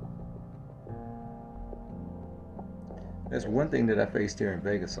 That's one thing that I faced here in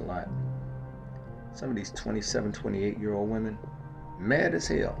Vegas a lot. Some of these 27, 28-year-old women, mad as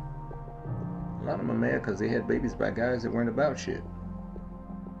hell. A lot of them are mad because they had babies by guys that weren't about shit.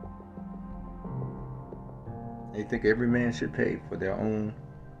 They think every man should pay for their own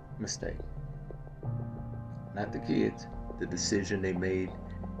mistake. Not the kids, the decision they made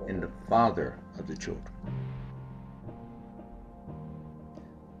in the father of the children.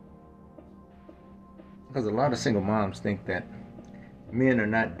 Because a lot of single moms think that men are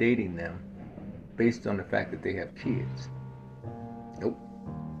not dating them based on the fact that they have kids. Nope.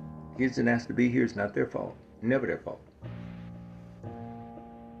 Kids didn't ask to be here. It's not their fault. Never their fault.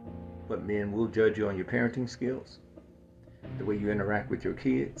 But men will judge you on your parenting skills, the way you interact with your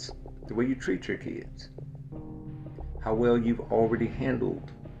kids, the way you treat your kids, how well you've already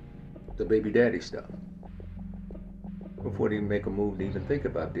handled the baby daddy stuff before they make a move to even think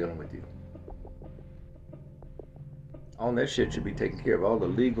about dealing with you. All that shit should be taken care of. All the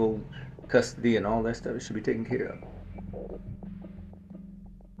legal custody and all that stuff should be taken care of.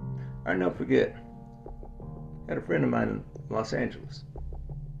 I'll never forget, I had a friend of mine in Los Angeles.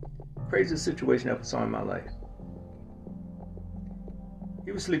 Craziest situation I ever saw in my life.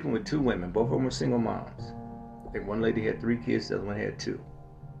 He was sleeping with 2 women. Both of them were single moms. I think one lady had 3 kids, the other one had 2.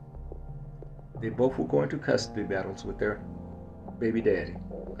 They both were going through custody battles with their baby daddy.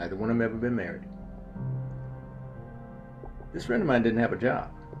 Neither one of them ever been married. This friend of mine didn't have a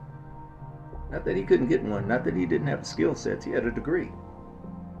job. Not that he couldn't get one, not that he didn't have the skill sets. He had a degree,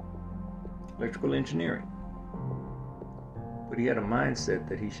 electrical engineering. But he had a mindset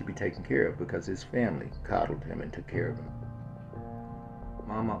that he should be taken care of because his family coddled him and took care of him.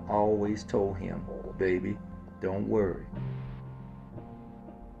 Mama always told him, baby, don't worry.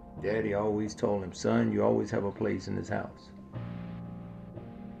 Daddy always told him, son, you always have a place in this house.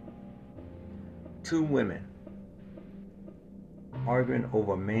 2 women arguing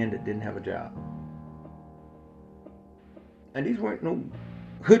over a man that didn't have a job. And these weren't no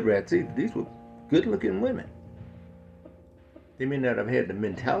hood rats either. These were good-looking women. They may not have had the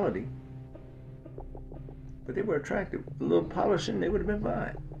mentality, but they were attractive. A little polishing, they would have been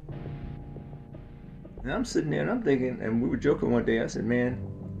fine. And I'm sitting there and I'm thinking, and we were joking one day, I said, man,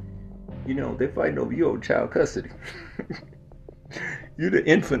 you know, they're fighting over your child custody. You're the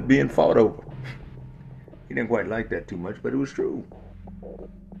infant being fought over. He didn't quite like that too much, but it was true.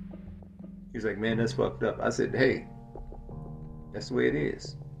 He's like, man, that's fucked up. I said, hey, that's the way it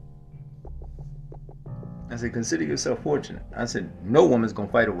is. I said, consider yourself fortunate. I said, no woman's going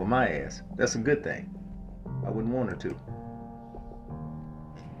to fight over my ass. That's a good thing. I wouldn't want her to.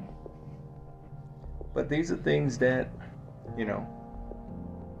 But these are things that, you know,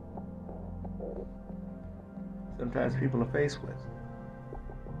 sometimes people are faced with.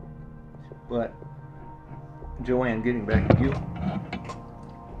 But, Joanne, getting back to you,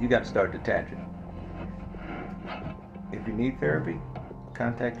 you got to start detaching. If you need therapy,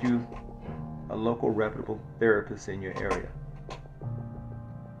 contact a local reputable therapist in your area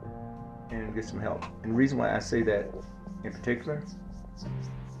and get some help. And the reason why I say that in particular,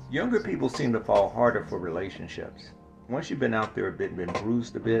 younger people seem to fall harder for relationships. Once you've been out there a bit, been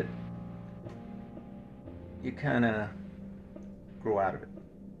bruised a bit, you kind of grow out of it.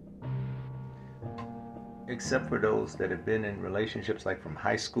 Except for those that have been in relationships like from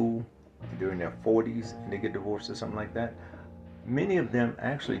high school, during their 40s, and they get divorced or something like that. Many of them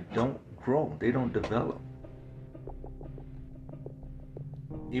actually don't grow. They don't develop.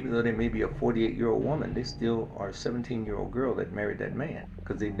 Even though they may be a 48-year-old woman, they still are a 17-year-old girl that married that man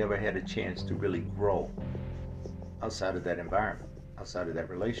because they never had a chance to really grow outside of that environment, outside of that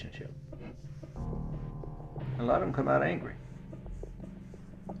relationship. A lot of them come out angry.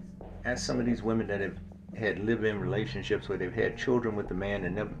 Ask some of these women that have had live-in relationships where they've had children with the man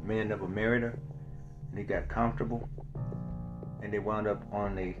and the man never married her, and he got comfortable, and they wound up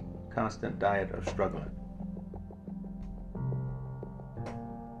on a constant diet of struggling.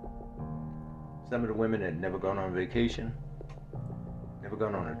 Some of the women had never gone on vacation, never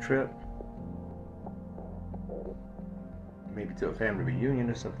gone on a trip, maybe to a family reunion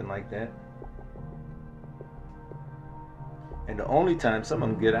or something like that. And the only time some of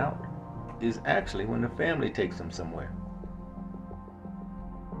them get out is actually when the family takes them somewhere.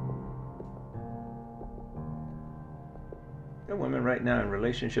 There are women right now in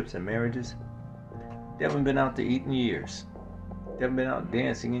relationships and marriages, they haven't been out to eat in years. They haven't been out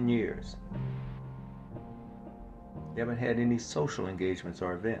dancing in years. They haven't had any social engagements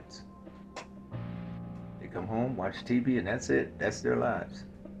or events. They come home, watch TV, and that's it. That's their lives.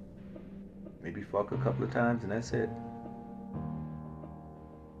 Maybe fuck a couple of times, and that's it.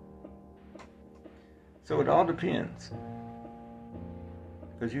 So it all depends.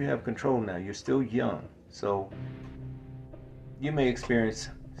 Because you have control now. You're still young. So you may experience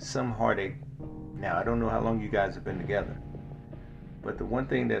some heartache. Now, I don't know how long you guys have been together. But the one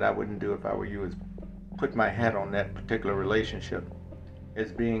thing that I wouldn't do if I were you is put my hat on that particular relationship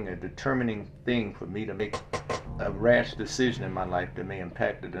as being a determining thing for me to make a rash decision in my life that may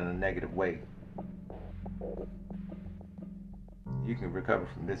impact it in a negative way. You can recover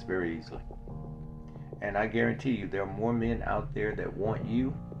from this very easily. And I guarantee you there are more men out there that want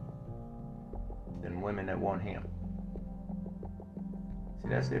you than women that want him. See,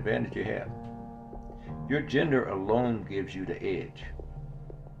 that's the advantage you have. Your gender alone gives you the edge.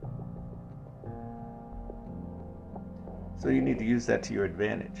 So you need to use that to your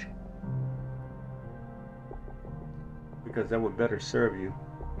advantage. Because that would better serve you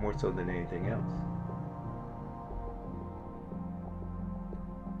more so than anything else.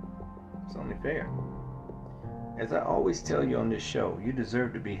 It's only fair. As I always tell you on this show, you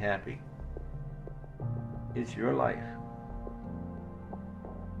deserve to be happy. It's your life.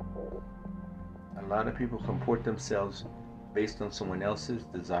 A lot of people comport themselves based on someone else's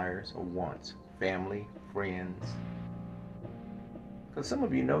desires or wants. Family, friends, Because some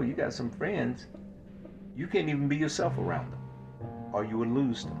of you know you got some friends, you can't even be yourself around them, or you will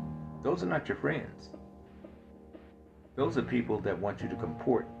lose them. Those are not your friends. Those are people that want you to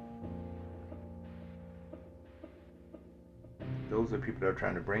comport. Those are people that are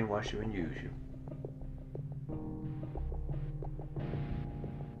trying to brainwash you and use you.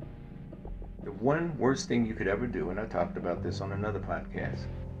 The one worst thing you could ever do, and I talked about this on another podcast,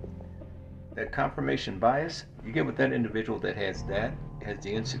 that confirmation bias, you get with that individual that has the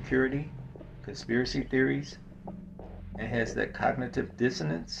insecurity, conspiracy theories, and has that cognitive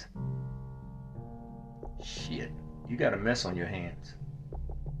dissonance, shit, you got a mess on your hands.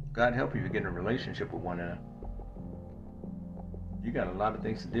 God help you to get in a relationship with one another. You got a lot of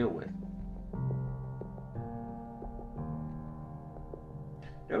things to deal with.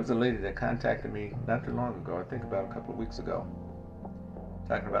 There was a lady that contacted me not too long ago, I think about a couple of weeks ago,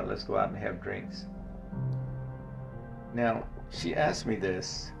 talking about let's go out and have drinks. Now, she asked me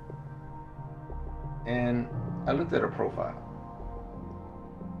this, and I looked at her profile.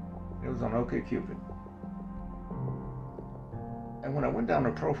 It was on OkCupid. And when I went down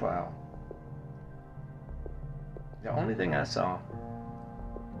her profile, the only thing I saw,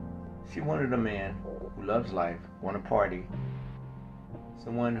 she wanted a man who loves life, want to party,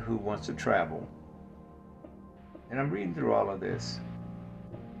 someone who wants to travel. And I'm reading through all of this.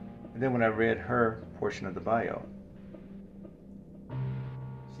 And then when I read her portion of the bio,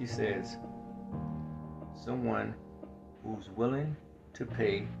 she says, someone who's willing to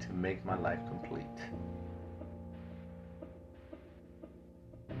pay to make my life complete.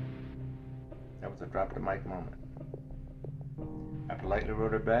 That was a drop the mic moment. I politely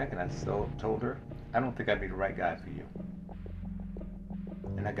wrote her back, and I told her, I don't think I'd be the right guy for you.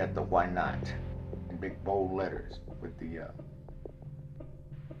 And I got the why not in big bold letters with the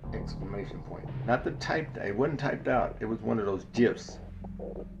exclamation point. Not the typed, it wasn't typed out. It was one of those GIFs.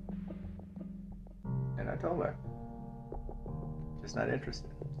 And I told her, just not interested.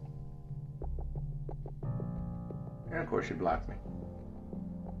 And of course she blocked me.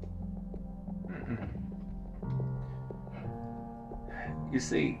 You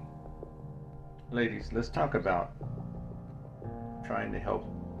see, ladies, let's talk about trying to help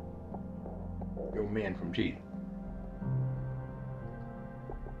your man from cheating.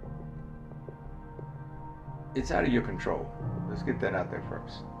 It's out of your control. Let's get that out there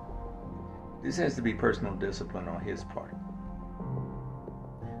first. This has to be personal discipline on his part.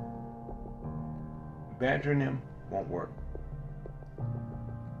 Badgering him won't work.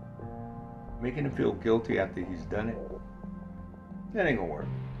 Making him feel guilty after he's done it, that ain't gonna work.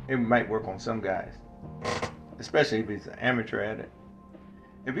 It might work on some guys, especially if he's an amateur at it.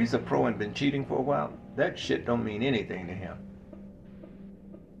 If he's a pro and been cheating for a while, that shit don't mean anything to him.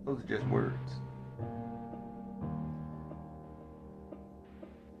 Those are just words.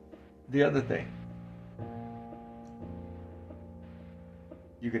 The other thing,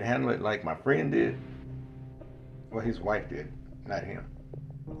 you could handle it like my friend did. Well, his wife did, not him.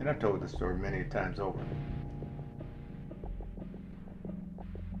 And I've told this story many times over.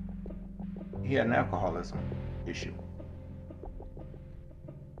 He had an alcoholism issue.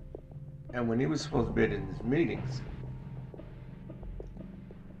 And when he was supposed to be at his meetings,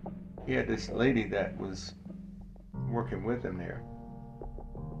 he had this lady that was working with him there.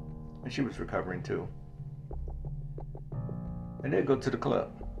 And she was recovering too. And they'd go to the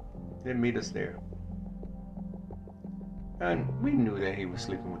club. They'd meet us there. And we knew that he was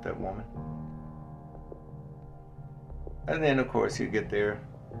sleeping with that woman. And then, of course, he'd get there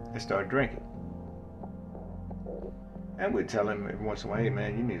and start drinking. And we'd tell him every once in a while, hey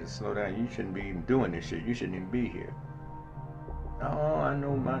man, you need to slow down. You shouldn't be even doing this shit. You shouldn't even be here. Oh, I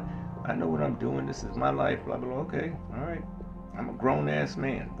know what I'm doing. This is my life, blah, blah, blah. Okay, all right. I'm a grown-ass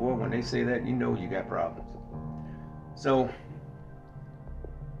man. Boy, when they say that, you know you got problems. So,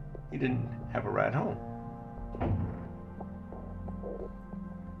 he didn't have a ride home.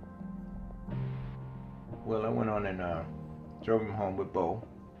 Well, I went on and drove him home with Bo.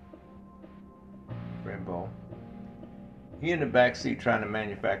 Friend Bo. He in the back seat trying to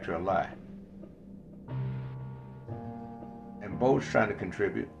manufacture a lie. And Bo's trying to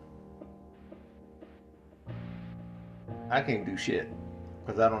contribute. I can't do shit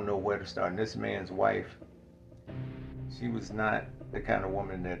because I don't know where to start. And this man's wife, she was not the kind of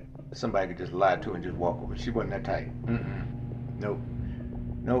woman that somebody could just lie to and just walk over. She wasn't that tight.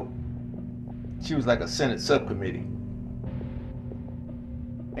 Nope. She was like a Senate subcommittee.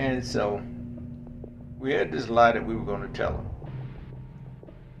 And so we had this lie that we were going to tell him.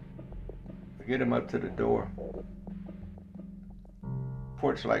 We get him up to the door.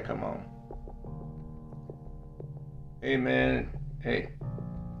 Porch light come on. Hey man, hey,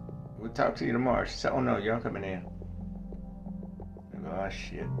 we'll talk to you tomorrow. She said, oh no, you're coming in. I go, oh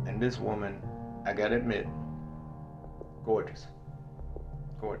shit. And this woman, I gotta admit, gorgeous.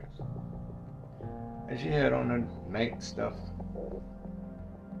 Gorgeous. And she had on her night stuff.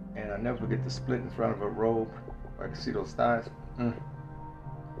 And I never forget the split in front of her robe where I could see those thighs.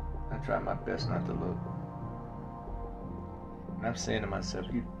 I tried my best not to look. And I'm saying to myself,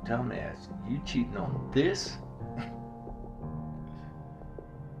 you dumbass, you cheating on this?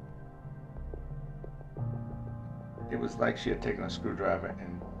 It was like she had taken a screwdriver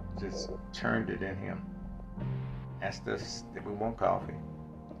and just turned it in him. Asked us if we want coffee.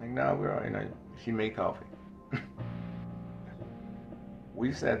 Like, no, we're all, she made coffee.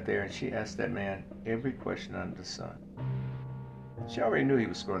 We sat there and she asked that man every question under the sun. She already knew he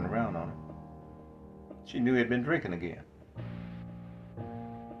was screwing around on her. She knew he had been drinking again.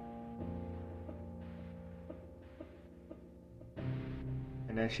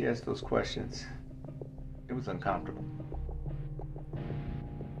 And as she asked those questions, it was uncomfortable.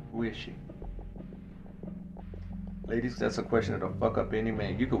 Who is she? Ladies, that's a question that'll fuck up any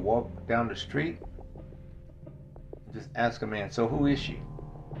man. You could walk down the street and just ask a man, so who is she?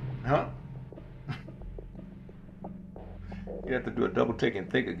 Huh? You have to do a double take and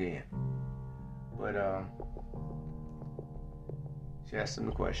think again. But she asked him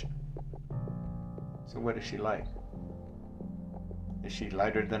the question. So what is she like? Is she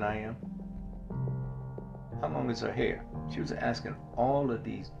lighter than I am? How long is her hair? She was asking all of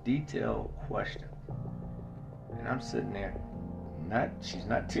these detailed questions. And I'm sitting there, she's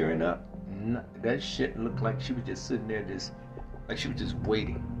not tearing up. That shit looked like she was just sitting there, like she was just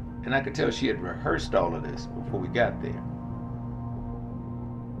waiting. And I could tell she had rehearsed all of this before we got there.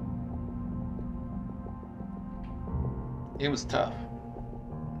 It was tough.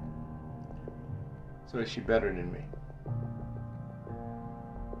 So is she better than me?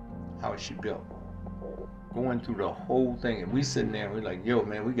 How is she built? Going through the whole thing, and we sitting there and we're like, yo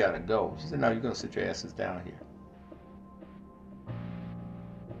man, we gotta go. She said, no, you're gonna sit your asses down here.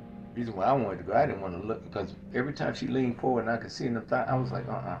 The reason why I wanted to go, I didn't want to look, because every time she leaned forward and I could see in the thigh, I was like,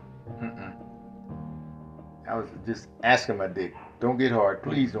 I was just asking my dick, don't get hard,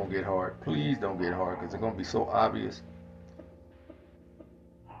 please don't get hard, please don't get hard, because it's gonna be so obvious.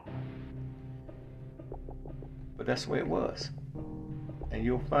 But that's the way it was. And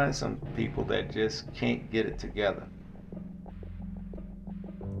you'll find some people that just can't get it together.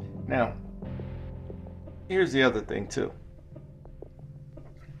 Now, here's the other thing too.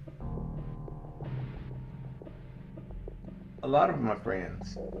 A lot of my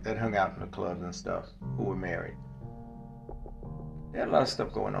friends that hung out in the clubs and stuff who were married, they had a lot of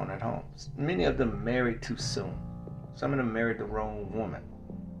stuff going on at home. Many of them married too soon. Some of them married the wrong woman.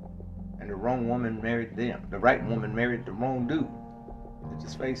 And the wrong woman married them. The right woman married the wrong dude. Let's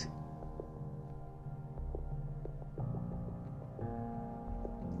just face it.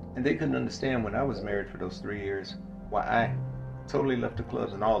 And they couldn't understand when I was married for those 3 years why I totally left the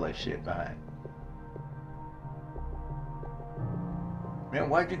clubs and all that shit behind. Man,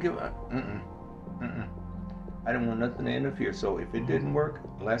 why'd you give up? I didn't want nothing to interfere. So if it didn't work,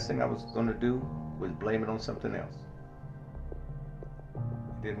 the last thing I was going to do was blame it on something else.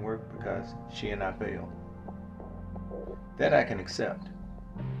 It didn't work because she and I failed. That I can accept.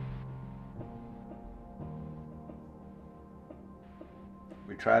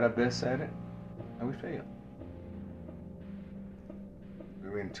 We tried our best at it, and we failed. We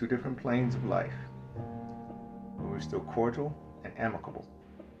were in two different planes of life. We were still cordial and amicable.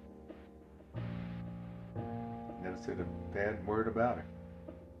 Never said a bad word about her.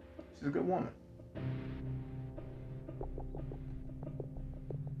 She's a good woman.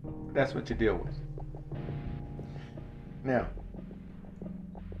 But that's what you deal with. Now,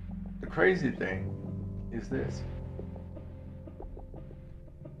 the crazy thing is this.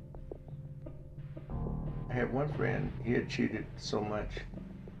 I had one friend, he had cheated so much,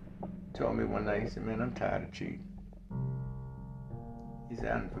 told me one night, he said, man, I'm tired of cheating. He said,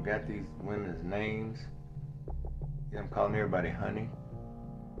 I forgot these women's names. I'm calling everybody honey.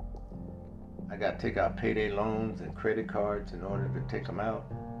 I got to take out payday loans and credit cards in order to take them out.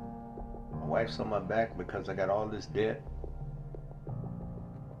 My wife's on my back because I got all this debt.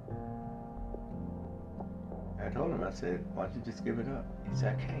 I told him, I said, why don't you just give it up? He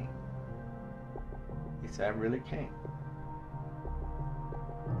said, I can't. He said, I really can't.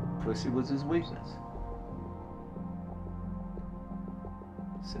 Pussy was his weakness.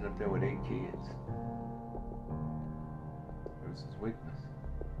 Sitting up there with 8 kids. It was his weakness.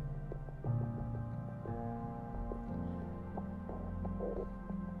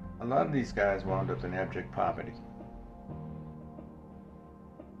 A lot of these guys wound up in abject poverty.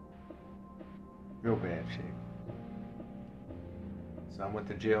 Real bad shape. Some went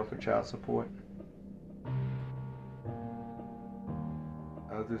to jail for child support.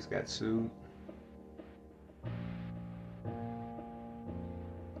 Others got sued.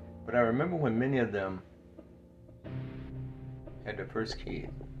 But I remember when many of them had their first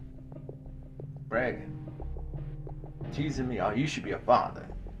kid, bragging, teasing me, "Oh, you should be a father.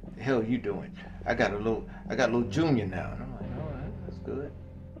 The hell are you doing? I got a little junior now." And I'm like, "Oh, that's good."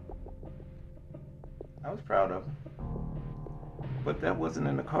 I was proud of them. But that wasn't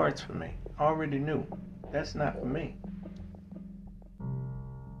in the cards for me. I already knew. That's not for me.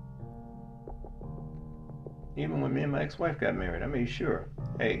 Even when me and my ex-wife got married, I made sure,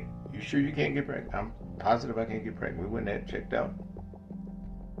 "Hey, you sure you can't get pregnant?" "I'm positive I can't get pregnant." We went and had it checked out.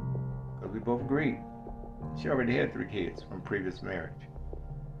 Because we both agreed. She already had 3 kids from previous marriage.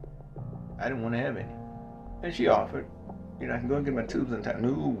 I didn't want to have any. And she offered, "I can go and get my tubes in time."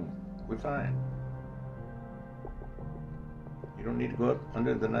 "No, we're fine. You don't need to go up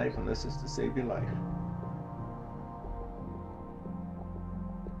under the knife unless it's to save your life."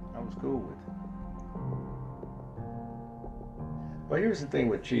 I was cool with it. But here's the thing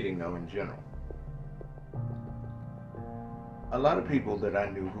with cheating, though, in general. A lot of people that I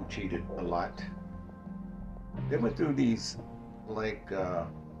knew who cheated a lot, they went through these,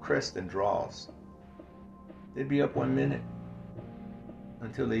 crests and draws. They'd be up 1 minute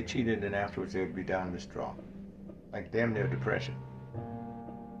until they cheated, and afterwards they would be down this draw. Like damn near depression.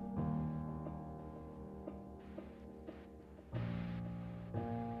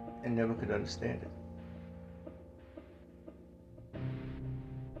 And never could understand it.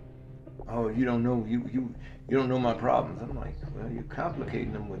 "Oh, you don't know you don't know my problems." I'm like, well, you're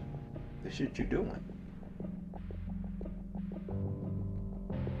complicating them with the shit you're doing.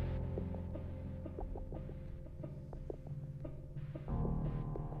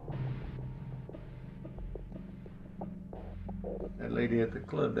 That lady at the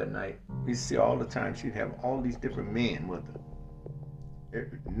club that night, we see all the time, she'd have all these different men with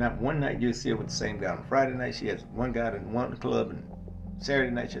her. Not one night you'd see her with the same guy. On Friday night she has one guy in one club, and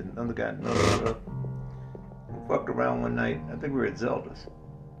Saturday night she has another guy in another club. We fucked around one night, I think we were at Zelda's.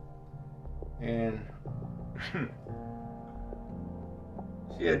 And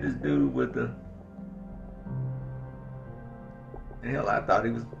she had this dude with her. And hell, I thought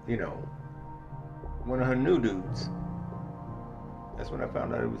he was, one of her new dudes. That's when I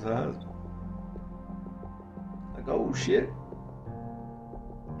found out it was her husband. Like, oh shit.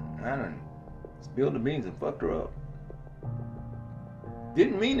 I done spilled the beans and fucked her up.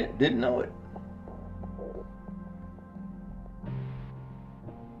 Didn't mean it, didn't know it.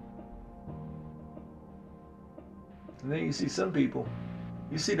 And then you see some people,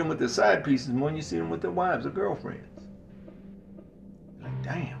 you see them with their side pieces more than you see them with their wives or girlfriends. Like,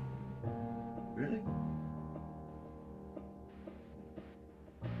 damn. Really?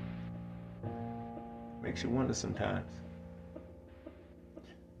 Makes you wonder sometimes.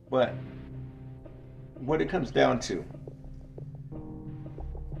 But what it comes down to,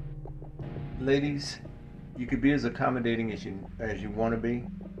 ladies, you could be as accommodating as you want to be.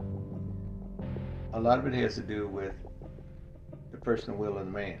 A lot of it has to do with the personal will of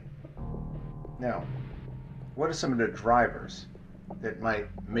the man. Now, what are some of the drivers that might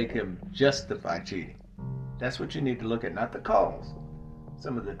make him justify cheating? That's what you need to look at, not the cause.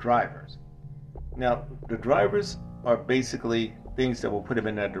 Some of the drivers. Now, the drivers are basically things that will put him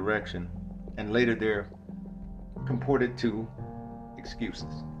in that direction, and later they're comported to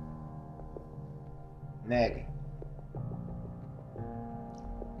excuses. Nagging.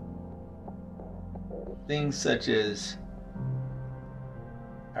 Things such as,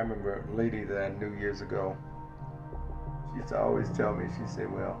 I remember a lady that I knew years ago, she used to always tell me, she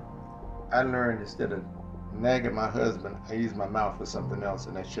said, "Well, I learned instead of nagging my husband, I use my mouth for something else,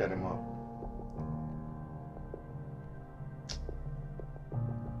 and I shut him up."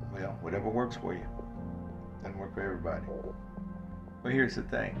 Well, whatever works for you doesn't work for everybody. But here's the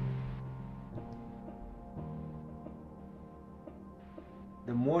thing.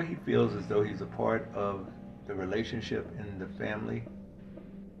 The more he feels as though he's a part of the relationship and the family,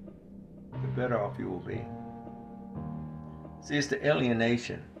 the better off you will be. See, it's the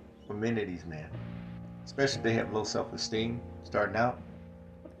alienation for many of these men, especially if they have low self-esteem starting out.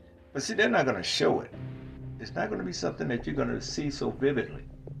 But see, they're not going to show it. It's not going to be something that you're going to see so vividly,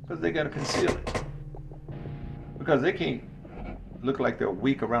 because they got to conceal it. Because they can't look like they're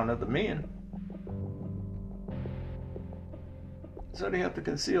weak around other men. So they have to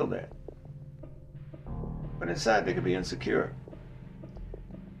conceal that. But inside they can be insecure.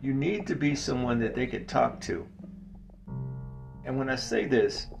 You need to be someone that they can talk to. And when I say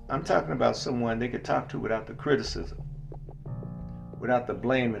this, I'm talking about someone they could talk to without the criticism, without the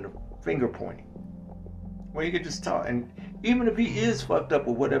blame and the finger pointing. Where you could just talk. And even if he is fucked up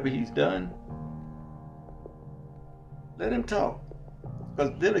with whatever he's done, let him talk.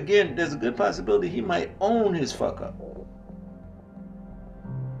 Because then again, there's a good possibility he might own his fuck up.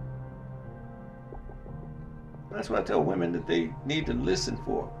 That's why I tell women that they need to listen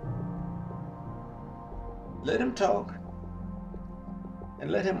for. Let him talk.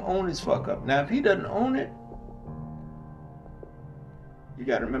 And let him own his fuck up. Now, if he doesn't own it, you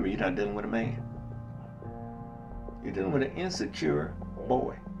got to remember, you're not dealing with a man. You're dealing with an insecure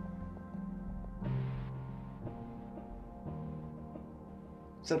boy.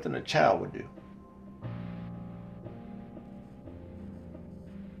 Something a child would do.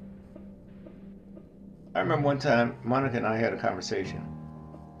 I remember one time, Monica and I had a conversation.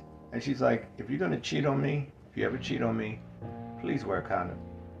 And she's like, if you're going to cheat on me, if you ever cheat on me, please wear a condom.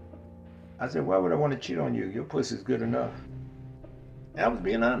 I said, why would I want to cheat on you? Your pussy's good enough. And I was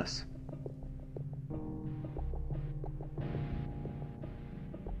being honest.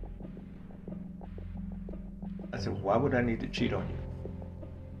 I said, why would I need to cheat on you?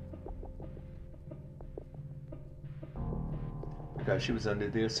 Because she was under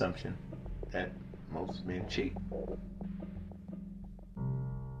the assumption that most men cheat.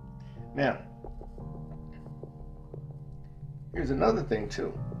 Now, here's another thing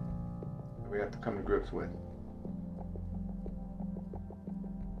too that we have to come to grips with.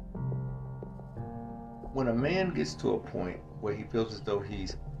 When a man gets to a point where he feels as though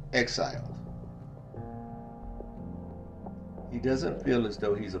he's exiled, he doesn't feel as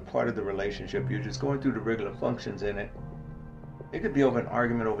though he's a part of the relationship. You're just going through the regular functions in it. It could be over an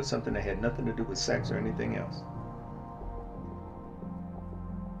argument over something that had nothing to do with sex or anything else.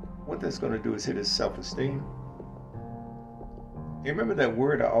 What that's going to do is hit his self-esteem. You remember that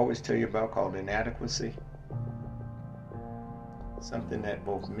word I always tell you about called inadequacy? Something that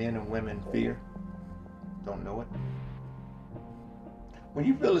both men and women fear. Don't know it. When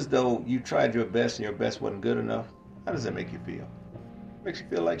you feel as though you tried your best and your best wasn't good enough, how does that make you feel? It makes you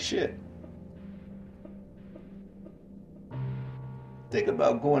feel like shit. Think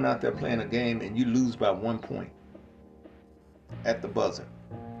about going out there playing a game and you lose by 1 point at the buzzer.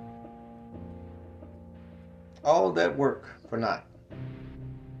 All that work for naught.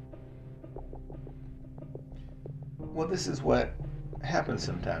 Well, this is what happens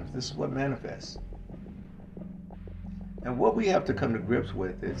sometimes. This is what manifests. And what we have to come to grips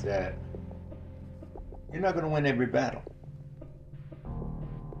with is that you're not going to win every battle.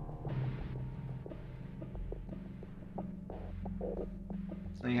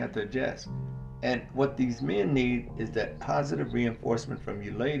 So you have to adjust. And what these men need is that positive reinforcement from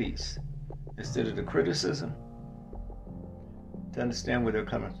you ladies, instead of the criticism, to understand where they're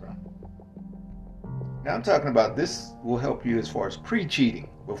coming from. Now I'm talking about this will help you as far as pre-cheating,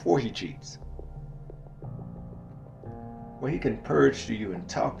 before he cheats. Where he can purge to you and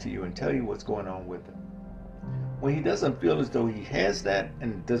talk to you and tell you what's going on with him. When he doesn't feel as though he has that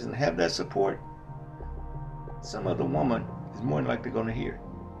and doesn't have that support, some other woman is more than likely going to hear.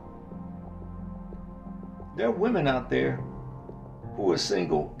 There are women out there who are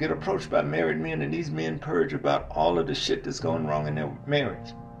single, get approached by married men, and these men purge about all of the shit that's going wrong in their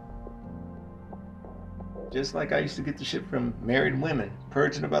marriage. Just like I used to get the shit from married women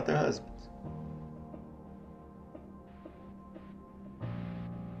purging about their husbands.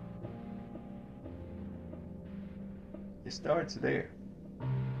 It starts there.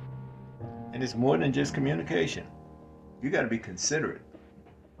 And it's more than just communication. You got to be considerate.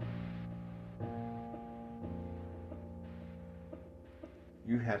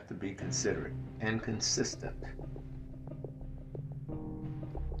 You have to be considerate and consistent.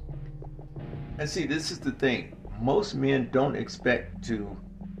 And see, this is the thing. Most men don't expect to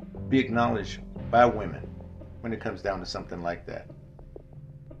be acknowledged by women when it comes down to something like that.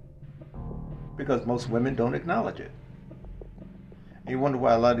 Because most women don't acknowledge it. And you wonder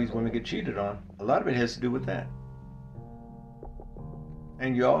why a lot of these women get cheated on. A lot of it has to do with that.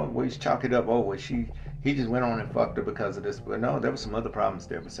 And you always chalk it up, oh, well, he just went on and fucked her because of this. But no, there were some other problems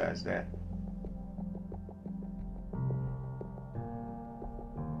there besides that.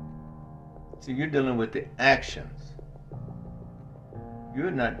 See, you're dealing with the actions. You're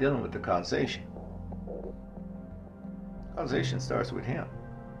not dealing with the causation. Causation starts with him.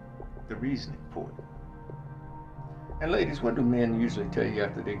 The reasoning for it. And ladies, what do men usually tell you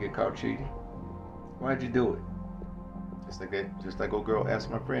after they get caught cheating? Why'd you do it? Just like old girl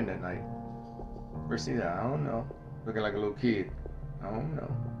asked my friend that night. First he said, I don't know. Looking like a little kid. I don't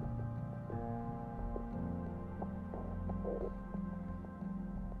know.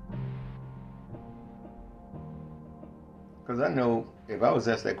 Because I know if I was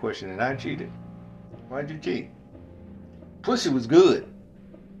asked that question and I cheated, why'd you cheat? Pussy was good.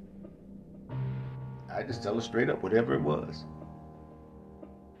 I just tell her straight up, whatever it was.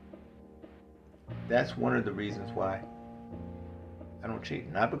 That's one of the reasons why I don't cheat.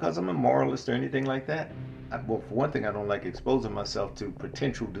 Not because I'm a moralist or anything like that. Well, for one thing, I don't like exposing myself to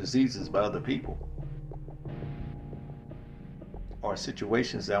potential diseases by other people or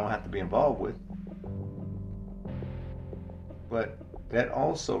situations that I don't have to be involved with. But that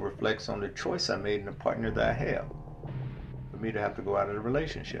also reflects on the choice I made in the partner that I have for me to have to go out of the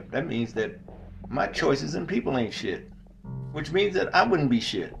relationship. That means that my choices and people ain't shit, which means that I wouldn't be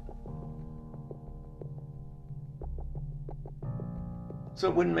shit. So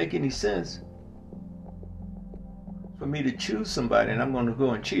it wouldn't make any sense for me to choose somebody and I'm going to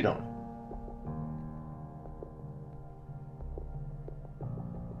go and cheat on them.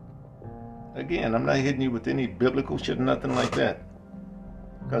 Again, I'm not hitting you with any biblical shit or nothing like that.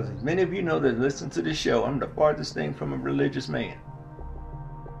 Because as many of you know that listen to this show, I'm the farthest thing from a religious man.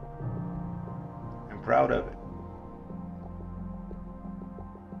 I'm proud of it.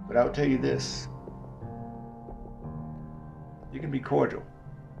 But I'll tell you this. You can be cordial.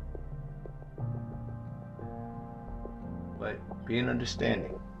 But being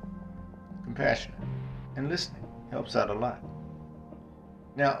understanding, compassionate, and listening helps out a lot.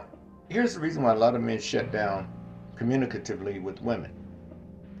 Now, here's the reason why a lot of men shut down communicatively with women.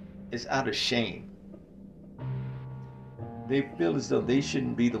 It's out of shame. They feel as though they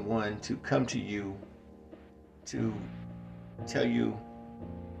shouldn't be the one to come to you to tell you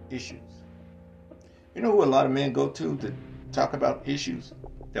issues. You know who a lot of men go to talk about issues?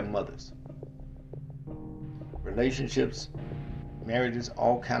 Their mothers. Relationships, marriages,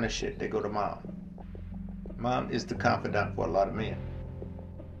 all kind of shit. They go to mom. Mom is the confidant for a lot of men.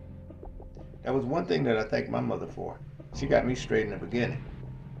 That was one thing that I thank my mother for. She got me straight in the beginning,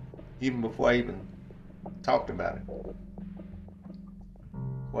 even before I even talked about it.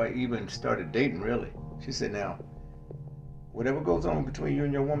 Before I even started dating, really. She said, now, whatever goes on between you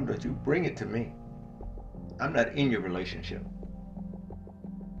and your woman, don't you bring it to me. I'm not in your relationship.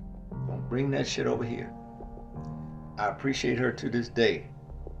 Don't bring that shit over here. I appreciate her to this day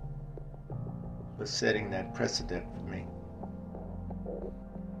for setting that precedent for me.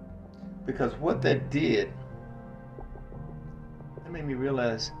 Because what that did, that made me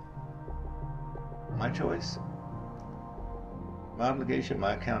realize my choice, my obligation,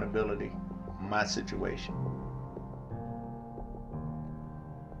 my accountability, my situation.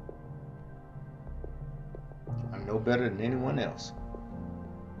 I'm no better than anyone else.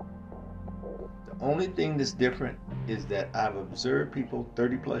 The only thing that's different is that I've observed people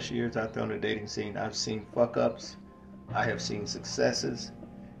 30 plus years out there on the dating scene. I've seen fuck ups, I have seen successes,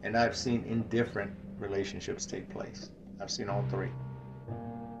 and I've seen indifferent relationships take place. I've seen all three.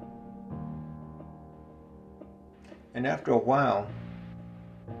 And after a while,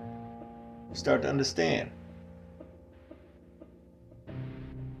 you start to understand.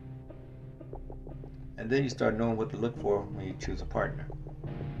 And then you start knowing what to look for when you choose a partner.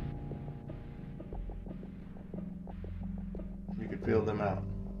 You can feel them out.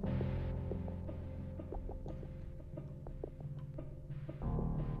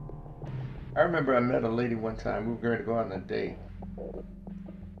 I remember I met a lady one time. We were going to go out on a date.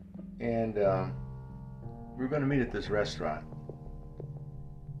 And we were going to meet at this restaurant.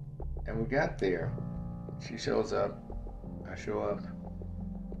 And we got there. She shows up. I show up.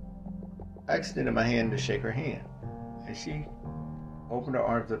 I extended my hand to shake her hand. And she opened her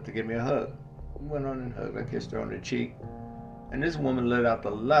arms up to give me a hug. We went on and hugged. I kissed her on the cheek. And this woman let out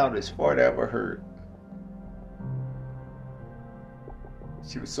the loudest fart I ever heard.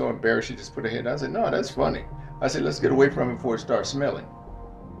 She was so embarrassed, she just put her head down. I said, no, that's funny. I said, let's get away from it before it starts smelling.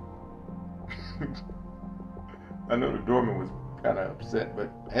 I know the doorman was kind of upset,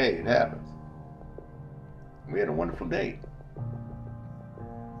 but hey, it happens. We had a wonderful date.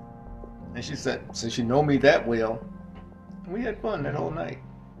 And she said, since you know me that well, we had fun that whole night.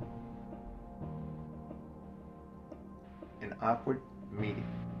 An awkward meeting.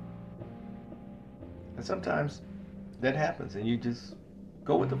 And sometimes that happens and you just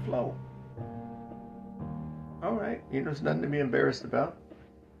go with the flow. All right, there's nothing to be embarrassed about.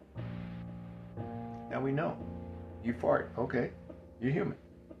 Now we know. You fart, okay, you're human.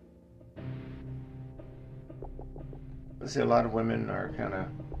 Let's say a lot of women are kind of,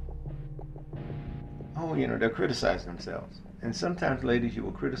 they're criticizing themselves. And sometimes, ladies, you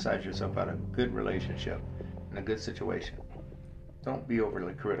will criticize yourself out of a good relationship and a good situation. Don't be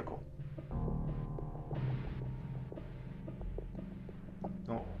overly critical.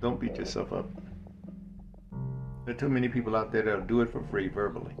 Don't beat yourself up. There are too many people out there that'll do it for free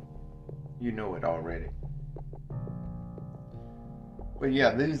verbally. You know it already. But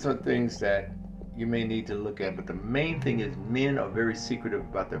yeah, these are things that you may need to look at. But the main thing is men are very secretive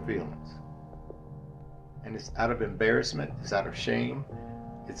about their feelings. And it's out of embarrassment, it's out of shame,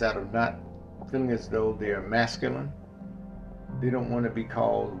 it's out of not feeling as though they're masculine. They don't want to be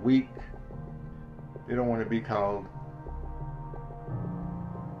called weak. They don't want to be called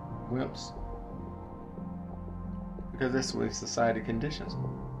wimps. Because that's the way society conditions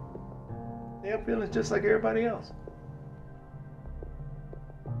them. They have feelings just like everybody else.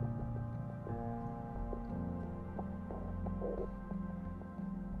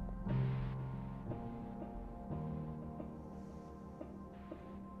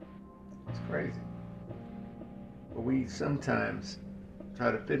 It's crazy. But we sometimes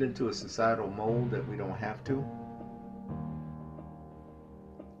try to fit into a societal mold that we don't have to.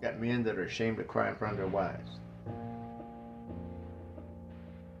 Got men that are ashamed to cry in front of their wives.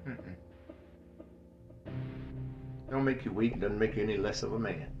 Don't make you weak, doesn't make you any less of a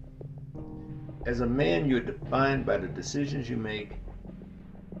man. As a man, you're defined by the decisions you make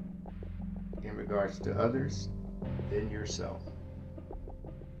in regards to others, then yourself.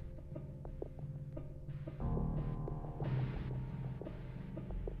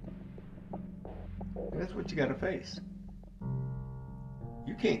 And that's what you got to face.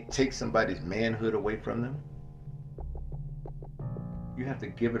 You can't take somebody's manhood away from them. You have to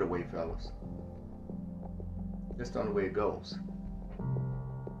give it away, fellas. That's the only way it goes.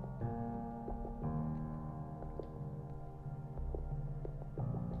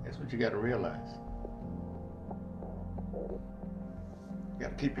 That's what you got to realize. You got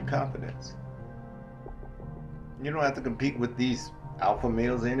to keep your confidence. You don't have to compete with these alpha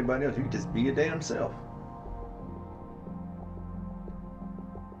males or anybody else. You can just be your damn self.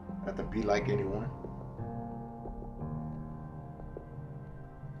 You don't have to be like anyone.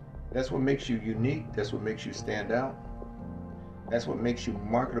 That's what makes you unique. That's what makes you stand out. That's what makes you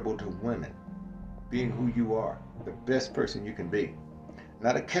marketable to women. Being who you are, the best person you can be.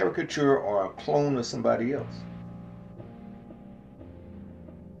 Not a caricature or a clone of somebody else.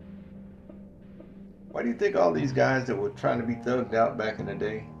 Why do you think all these guys that were trying to be thugged out back in the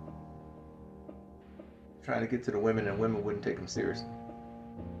day, trying to get to the women, and women wouldn't take them seriously?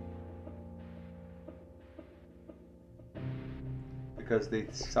 Because they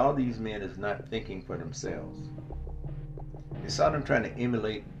saw these men as not thinking for themselves. They saw them trying to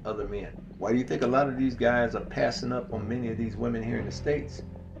emulate other men. Why do you think a lot of these guys are passing up on many of these women here in the States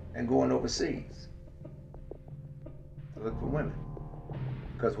and going overseas to look for women?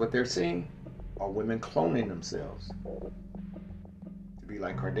 Because what they're seeing are women cloning themselves to be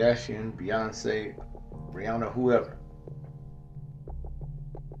like Kardashian, Beyonce, Rihanna, whoever.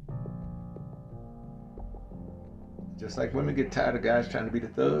 Just like women get tired of guys trying to be the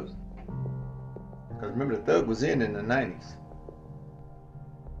thugs. Because remember, the thug was in the 90s.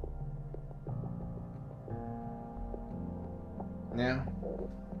 Now,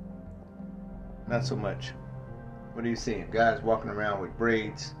 not so much. What are you seeing? Guys walking around with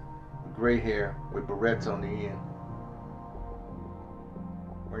braids, with gray hair, with barrettes on the end,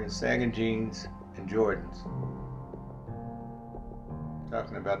 wearing sagging jeans and Jordans,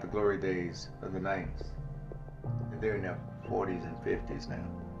 talking about the glory days of the 90s. And they're in their 40s and 50s now.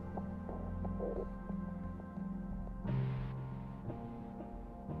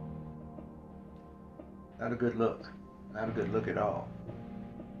 Not a good look. Not a good look at all.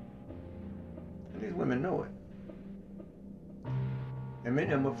 And these women know it. And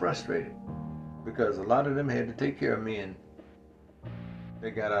many of them are frustrated because a lot of them had to take care of men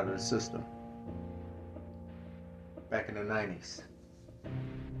that got out of the system back in the 90s.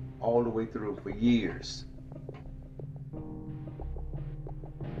 All the way through for years.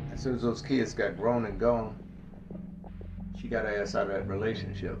 As soon as those kids got grown and gone, she got her ass out of that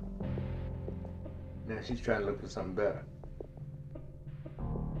relationship. Now she's trying to look for something better.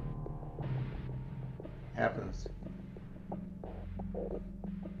 Happens.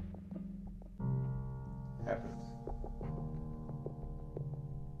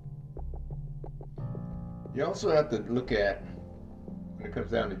 You also have to look at, when it comes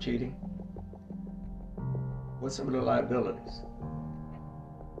down to cheating, what's some of the liabilities?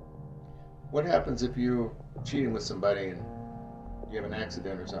 What happens if you're cheating with somebody and you have an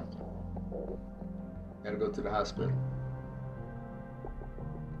accident or something? You gotta go to the hospital.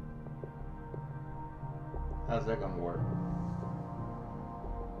 How's that gonna work?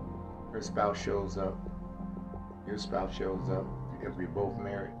 Her spouse shows up. Your spouse shows up. If you're both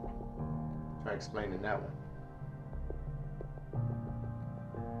married. Try explaining that one.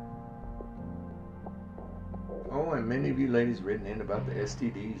 have many of you ladies written in about the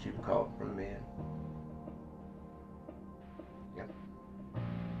STDs you've caught from men. Yep.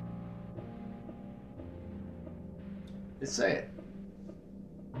 It's sad.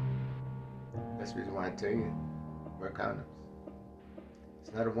 That's the reason why I tell you, wear condoms.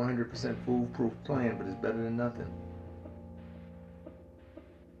 It's not a 100% foolproof plan, but it's better than nothing.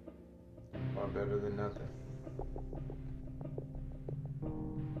 Far better than nothing.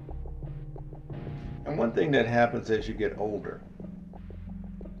 And one thing that happens as you get older,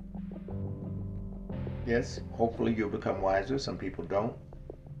 yes, hopefully you'll become wiser. Some people don't.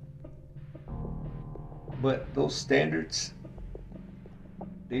 But those standards,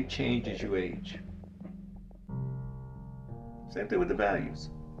 they change as you age. Same thing with the values,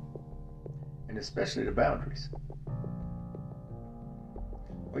 and especially the boundaries.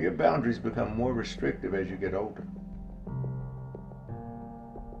 Well, your boundaries become more restrictive as you get older.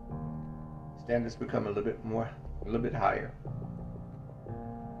 Standards become a little bit higher.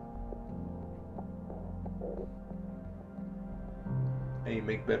 And you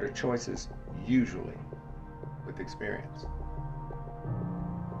make better choices, usually, with experience.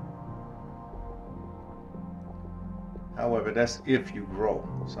 However, that's if you grow.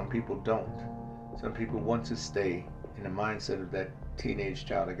 Some people don't. Some people want to stay in the mindset of that teenage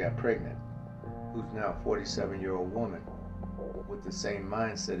child that got pregnant, who's now a 47-year-old woman with the same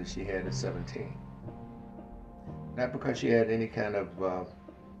mindset as she had at 17. Not because she had any kind of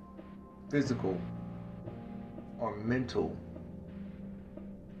physical or mental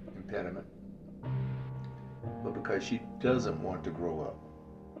impediment, but because she doesn't want to grow up.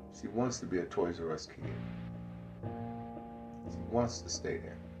 She wants to be a Toys R Us kid. She wants to stay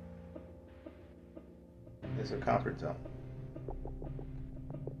there. It's her comfort zone.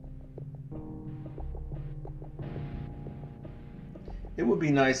 It would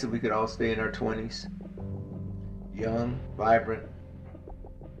be nice if we could all stay in our 20s. Young, vibrant.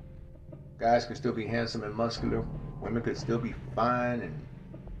 Guys could still be handsome and muscular. Women could still be fine and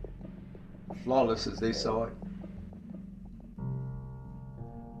flawless as they saw it.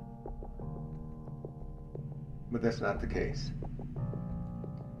 But that's not the case.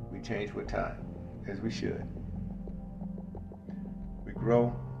 We change with time, as we should. We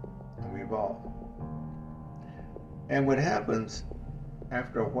grow and we evolve. And what happens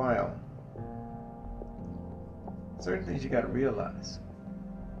after a while, certain things you got to realize.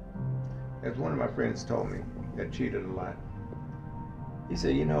 As one of my friends told me, that cheated a lot. He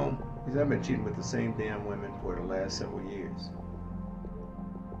said, I've been cheating with the same damn women for the last several years.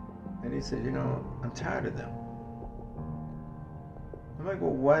 And he said, I'm tired of them. I'm like,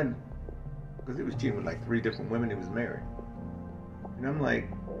 well, why? Because he was cheating with like 3 different women. He was married. And I'm like,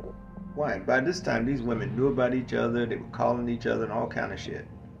 why? And by this time, these women knew about each other. They were calling each other and all kind of shit.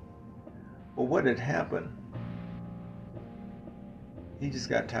 Well, what had happened? He just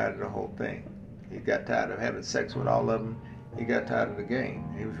got tired of the whole thing. He got tired of having sex with all of them. He got tired of the game.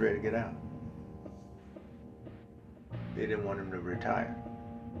 And he was ready to get out. They didn't want him to retire.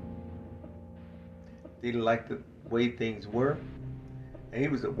 They didn't like the way things were. And he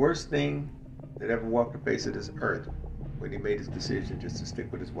was the worst thing that ever walked the face of this earth when he made his decision just to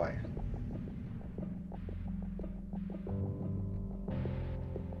stick with his wife.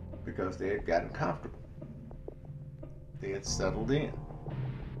 Because they had gotten comfortable. They had settled in.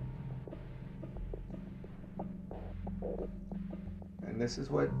 And this is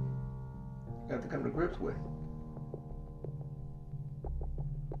what you have to come to grips with.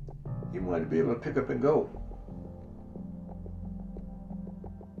 He wanted to be able to pick up and go.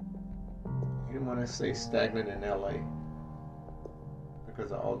 He didn't want to stay stagnant in LA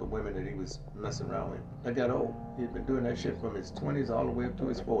because of all the women that he was messing around with. They got old. He had been doing that shit from his 20s all the way up to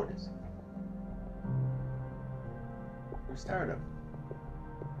his 40s. He was tired of it.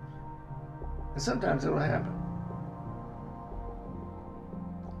 And sometimes it'll happen.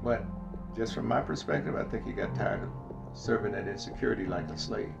 But just from my perspective, I think he got tired of serving that insecurity like a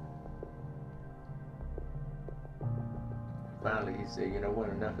slave. Finally, he said, you know what,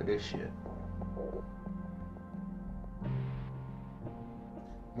 enough of this shit.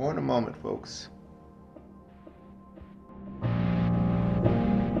 More in a moment, folks.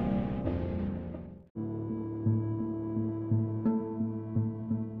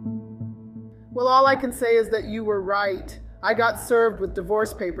 Well, all I can say is that you were right. I got served with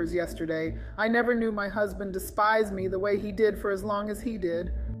divorce papers yesterday. I never knew my husband despised me the way he did for as long as he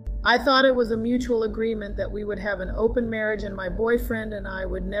did. I thought it was a mutual agreement that we would have an open marriage and my boyfriend and I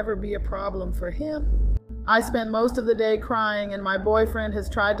would never be a problem for him. I spent most of the day crying, and my boyfriend has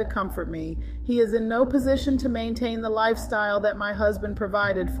tried to comfort me. He is in no position to maintain the lifestyle that my husband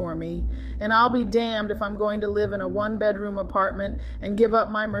provided for me, and I'll be damned if I'm going to live in a one-bedroom apartment and give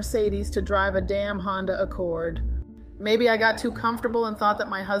up my Mercedes to drive a damn Honda Accord. Maybe I got too comfortable and thought that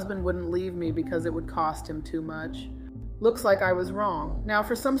my husband wouldn't leave me because it would cost him too much. Looks like I was wrong. Now,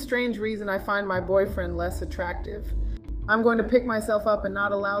 for some strange reason, I find my boyfriend less attractive. I'm going to pick myself up and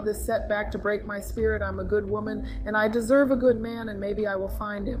not allow this setback to break my spirit. I'm a good woman, and I deserve a good man, and maybe I will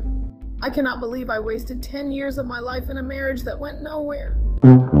find him. I cannot believe I wasted 10 years of my life in a marriage that went nowhere.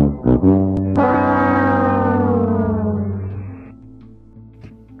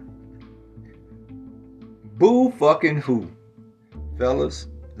 Boo fucking who? Fellas,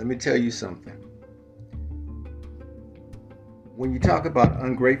 let me tell you something. When you talk about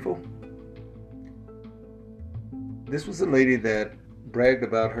ungrateful, this was a lady that bragged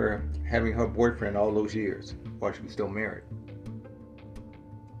about her having her boyfriend all those years while she was still married.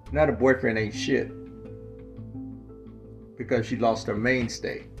 Now the boyfriend ain't shit because she lost her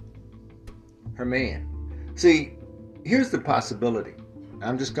mainstay, her man. See, here's the possibility.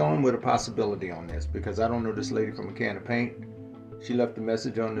 I'm just going with a possibility on this because I don't know this lady from a can of paint. She left a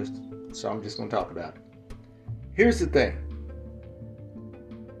message on this, so I'm just going to talk about it. Here's the thing.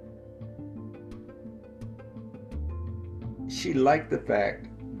 She liked the fact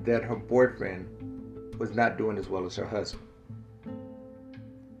that her boyfriend was not doing as well as her husband.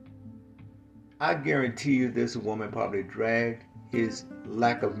 I guarantee you this woman probably dragged his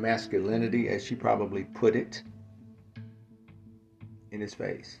lack of masculinity, as she probably put it, in his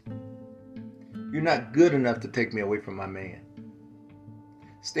face. You're not good enough to take me away from my man.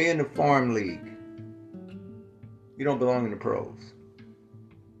 Stay in the farm league. You don't belong in the pros.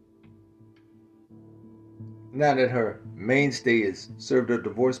 Now that her mainstay has served her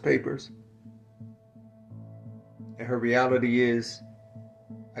divorce papers, and her reality is,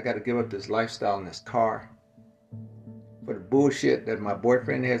 I got to give up this lifestyle and this car for the bullshit that my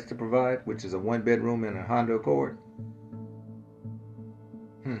boyfriend has to provide, which is a one-bedroom and a Honda Accord.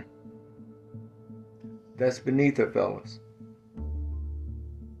 That's beneath her, fellas.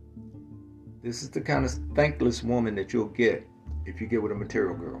 This is the kind of thankless woman that you'll get if you get with a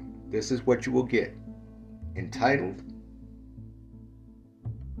material girl. This is what you will get. Entitled.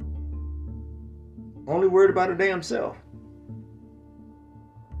 Only worried about her damn self.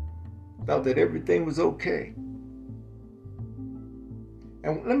 Thought that everything was okay.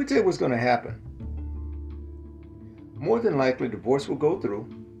 And let me tell you what's going to happen. More than likely, divorce will go through.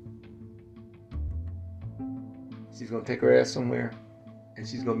 She's going to take her ass somewhere, and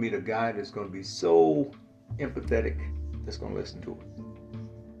she's going to meet a guy that's going to be so empathetic that's going to listen to her.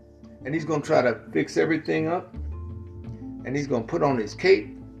 And he's going to try to fix everything up, and he's going to put on his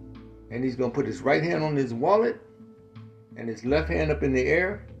cape, and he's going to put his right hand on his wallet, and his left hand up in the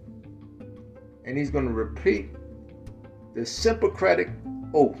air, and he's going to repeat the Hippocratic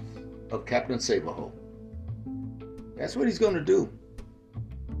oath of Captain Saberho. That's what he's going to do.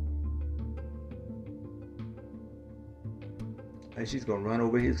 And she's going to run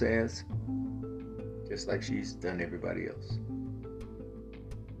over his ass just like she's done everybody else.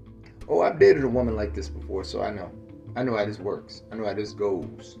 Oh, I've dated a woman like this before, so I know. I know how this works. I know how this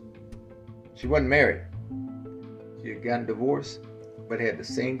goes. She wasn't married. She had gotten divorced, but had the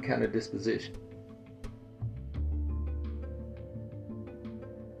same kind of disposition.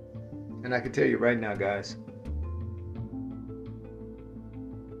 And I can tell you right now, guys,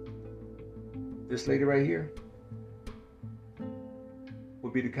 this lady right here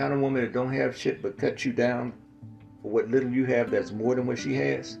would be the kind of woman that don't have shit but cut you down for what little you have that's more than what she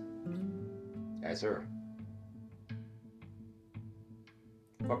has. That's her.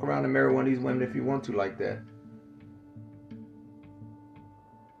 Fuck around and marry one of these women if you want to like that.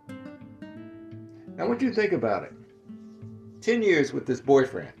 Now I want you to think about it. 10 years with this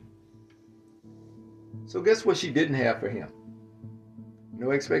boyfriend. So guess what she didn't have for him?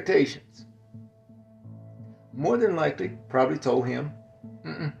 No expectations. More than likely, probably told him,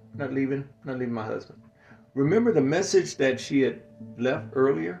 not leaving my husband. Remember the message that she had left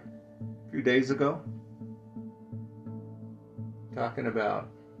earlier, a few days ago? Talking about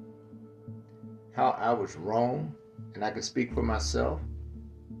how I was wrong and I could speak for myself.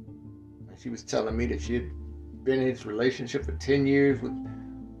 And she was telling me that she had been in this relationship for 10 years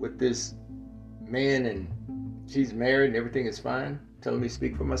with this man and she's married and everything is fine. Telling me to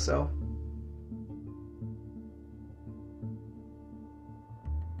speak for myself.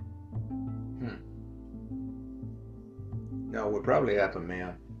 No, what probably happened,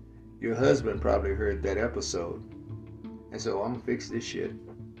 ma'am, your husband probably heard that episode. And so I'm gonna fix this shit.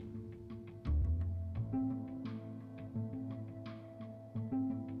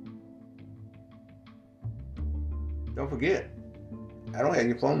 forget. I don't have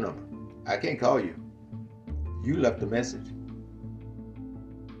your phone number. I can't call you. You left a message.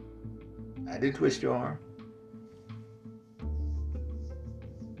 I didn't twist your arm.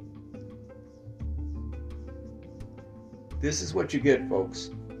 This is what you get, folks.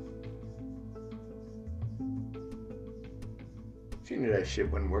 She knew that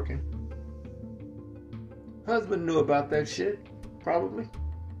shit wasn't working. Husband knew about that shit, probably.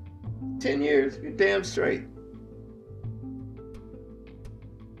 10 years, you're damn straight.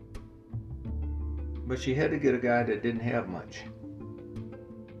 But she had to get a guy that didn't have much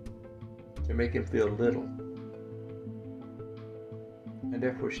to make him feel little. And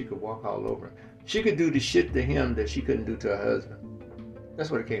therefore she could walk all over him. She could do the shit to him that she couldn't do to her husband. That's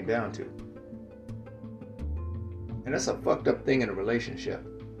what it came down to. And that's a fucked up thing in a relationship.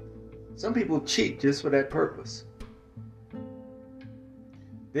 Some people cheat just for that purpose.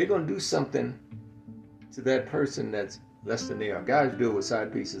 They're going to do something to that person that's less than they are. Guys do it with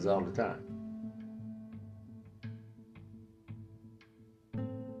side pieces all the time.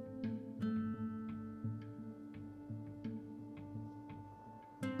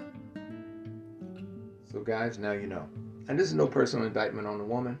 So guys, now you know. And this is no personal indictment on the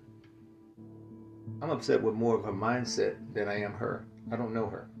woman. I'm upset with more of her mindset than I am her. I don't know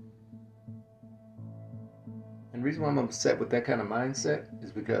her. And the reason why I'm upset with that kind of mindset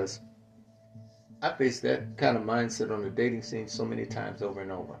is because I faced that kind of mindset on the dating scene so many times over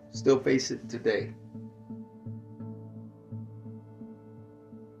and over. Still face it today.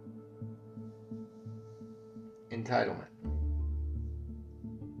 Entitlement.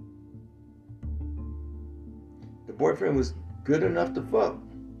 The boyfriend was good enough to fuck,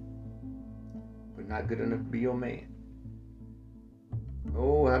 but not good enough to be your man.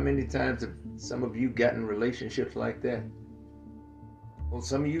 Oh, how many times have some of you gotten relationships like that? Well,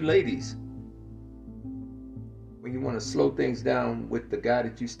 some of you ladies, when you want to slow things down with the guy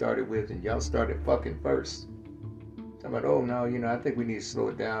that you started with and y'all started fucking first. Talking about, oh no, I think we need to slow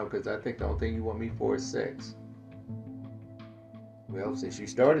it down because I think the only thing you want me for is sex. Well, since you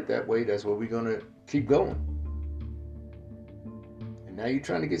started that way, that's what we're going to keep going. And now you're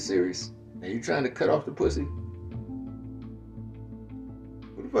trying to get serious? Now you're trying to cut off the pussy?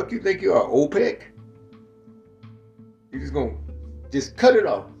 Who the fuck you think you are, OPEC? You're just going to cut it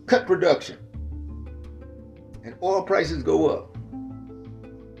off, cut production. And oil prices go up.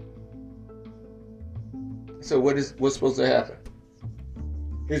 So what's supposed to happen?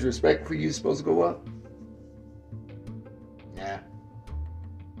 His respect for you is supposed to go up? Nah.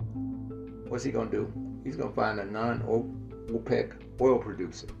 What's he going to do? He's going to find a non-OPEC oil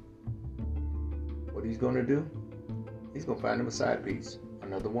producer. What he's going to do? He's going to find him a side piece,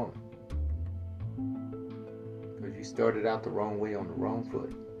 another woman. Because you started out the wrong way on the wrong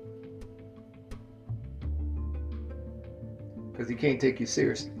foot. Because he can't take you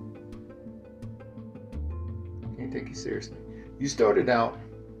seriously. Can't take you seriously. You started out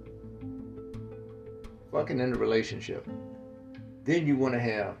fucking in a relationship. Then you want to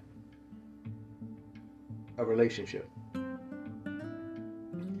have a relationship.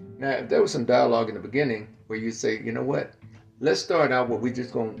 Now, if there was some dialogue in the beginning where you say, you know what? Let's start out where we're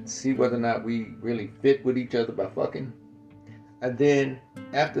just going to see whether or not we really fit with each other by fucking. And then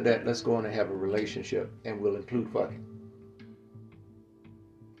after that, let's go on and have a relationship and we'll include fucking.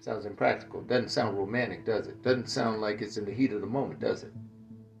 Sounds impractical. Doesn't sound romantic, does it? Doesn't sound like it's in the heat of the moment, does it?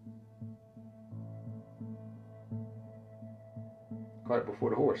 Cart before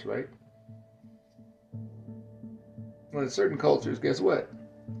the horse, right? Well, in certain cultures, guess what?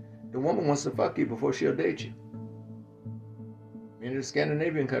 The woman wants to fuck you before she'll date you. In the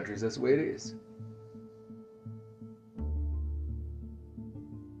Scandinavian countries, that's the way it is.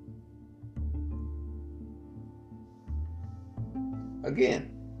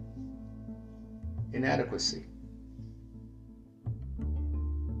 Again, inadequacy.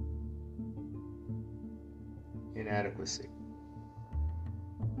 Inadequacy.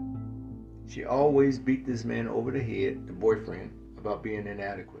 She always beat this man over the head, the boyfriend, about being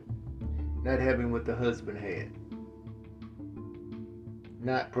inadequate. Not having what the husband had.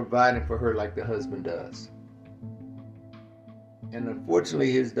 Not providing for her like the husband does. And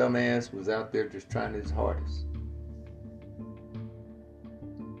unfortunately, his dumb ass was out there just trying his hardest.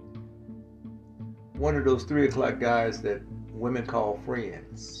 One of those 3 o'clock guys that women call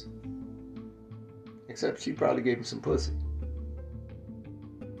friends. Except she probably gave him some pussy.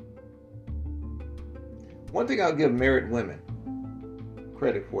 One thing I'll give married women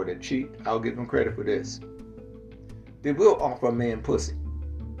credit for that cheat, I'll give them credit for this. They will offer a man pussy.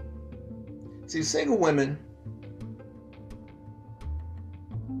 See, single women,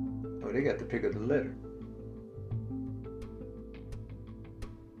 oh, they got the pick of the litter.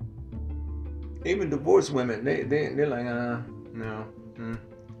 Even divorced women, they're like, no,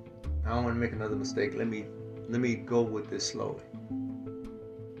 I don't want to make another mistake. Let me go with this slowly.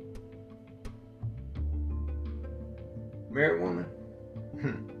 Married woman,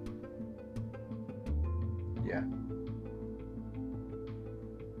 yeah.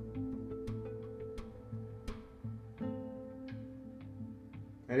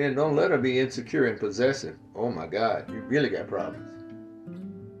 And then don't let her be insecure and possessive. Oh my God, you really got problems.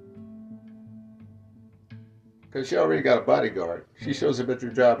 Because she already got a bodyguard. She shows up at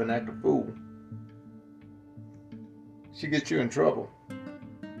your job and act a fool. She gets you in trouble.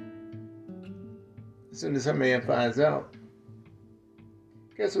 As soon as her man finds out,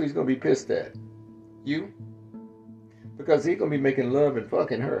 guess who he's going to be pissed at? You? Because he's going to be making love and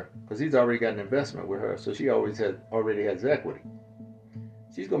fucking her. Because he's already got an investment with her. So she already has equity.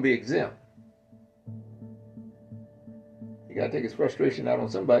 She's going to be exempt. You got to take his frustration out on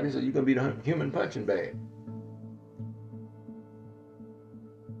somebody, so you're going to be the human punching bag.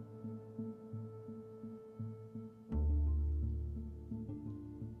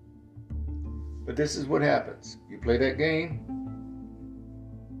 But this is what happens. You play that game,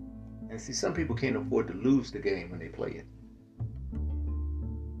 and see, some people can't afford to lose the game when they play it.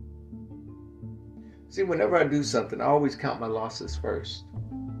 See, whenever I do something, I always count my losses first.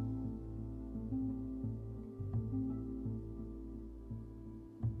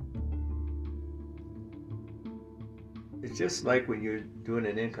 It's just like when you're doing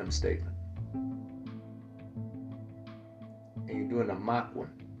an income statement and you're doing a mock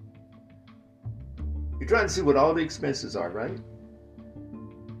one. You're trying to see what all the expenses are, right?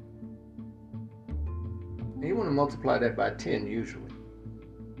 And you want to multiply that by 10 usually.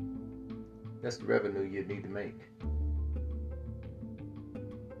 That's the revenue you need to make.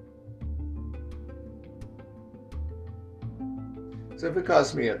 So if it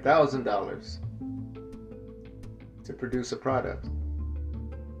costs me $1,000 to produce a product,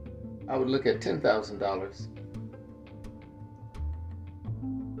 I would look at $10,000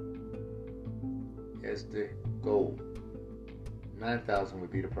 as the goal. 9,000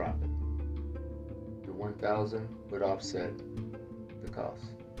 would be the profit. The 1,000 would offset the cost.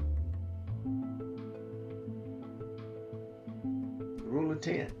 The rule of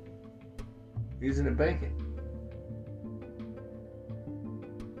 10. Using in banking.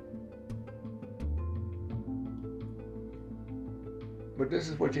 But this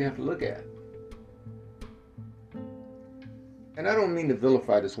is what you have to look at. And I don't mean to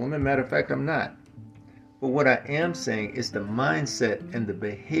vilify this woman. Matter of fact, I'm not. But what I am saying is the mindset and the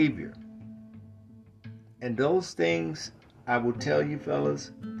behavior. And those things, I will tell you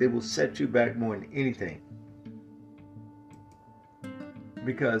fellas, they will set you back more than anything.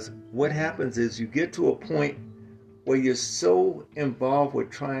 Because what happens is you get to a point where you're so involved with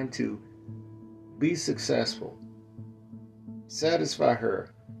trying to be successful, satisfy her,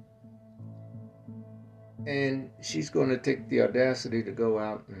 and she's going to take the audacity to go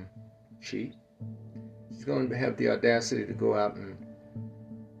out and cheat. She's going to have the audacity to go out and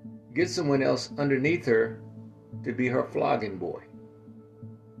get someone else underneath her to be her flogging boy.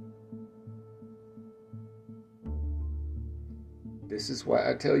 This is why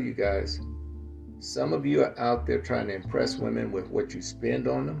I tell you guys, some of you are out there trying to impress women with what you spend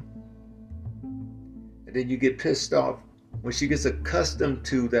on them. And then you get pissed off when she gets accustomed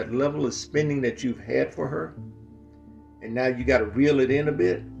to that level of spending that you've had for her. And now you got to reel it in a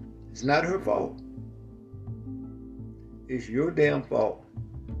bit. It's not her fault. It's your damn fault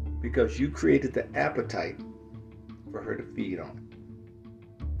because you created the appetite for her to feed on.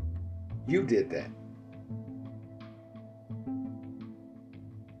 You did that.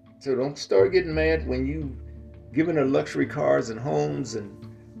 So don't start getting mad when you giving her luxury cars and homes and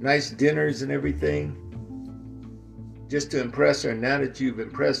nice dinners and everything just to impress her. Now that you've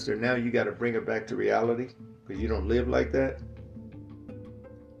impressed her, now you got to bring her back to reality because you don't live like that.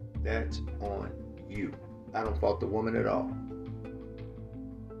 That's on you. I don't fault the woman at all.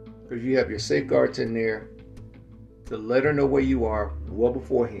 Because you have your safeguards in there to let her know where you are well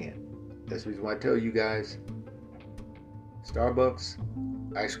beforehand. That's the reason why I tell you guys, Starbucks,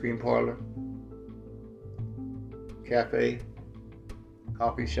 ice cream parlor, cafe,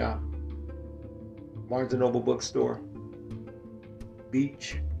 coffee shop, Barnes & Noble bookstore,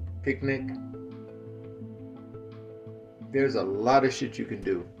 beach, picnic. There's a lot of shit you can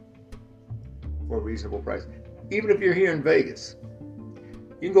do for a reasonable price. Even if you're here in Vegas,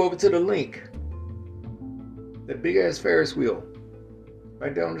 you can go over to the Link, that big ass Ferris wheel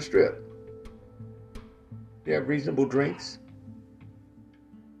right down the strip. They have reasonable drinks.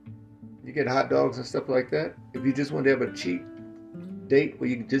 You get hot dogs and stuff like that. If you just want to have a cheap date where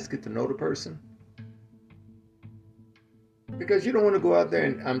you can just get to know the person, Because you don't want to go out there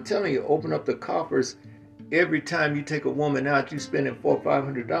and, I'm telling you, open up the coffers. Every time you take a woman out, you're spending $400 or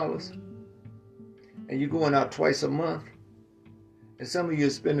 $500. And you're going out twice a month. And some of you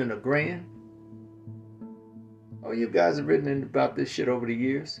are spending $1,000. Oh, you guys have written about this shit over the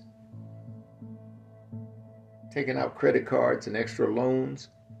years. Taking out credit cards and extra loans.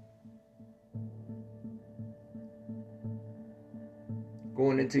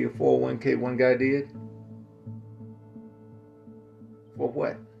 Going into your 401k, one guy did. For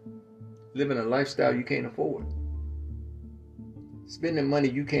what? Living a lifestyle you can't afford. Spending money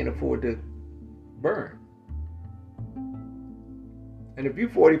you can't afford to burn. And if you're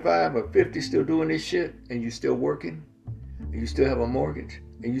 45 or 50 still doing this shit, and you're still working, and you still have a mortgage,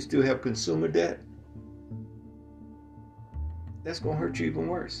 and you still have consumer debt, that's going to hurt you even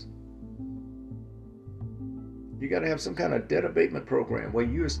worse. You got to have some kind of debt abatement program where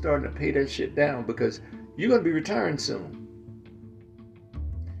you're starting to pay that shit down, because you're going to be retiring soon.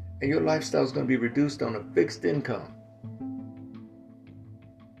 And your lifestyle is going to be reduced on a fixed income.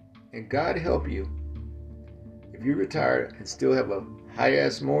 And God help you if you retire and still have a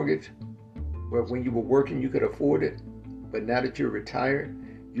high-ass mortgage where when you were working you could afford it, but now that you're retired,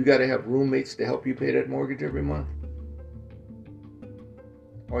 you got to have roommates to help you pay that mortgage every month.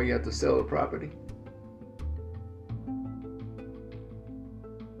 Or you have to sell the property.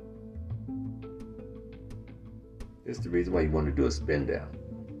 It's the reason why you want to do a spin down.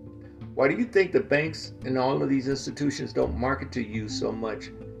 Why do you think the banks and all of these institutions don't market to you so much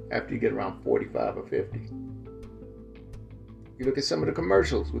after you get around 45 or 50? You look at some of the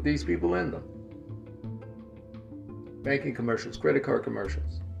commercials with these people in them. Banking commercials, credit card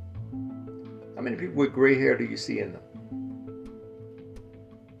commercials. How many people with gray hair do you see in them?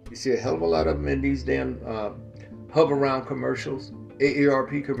 You see a hell of a lot of them in these damn hover around commercials,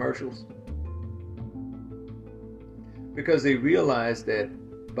 AARP commercials. Because they realize that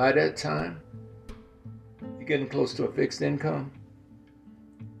by that time, you're getting close to a fixed income,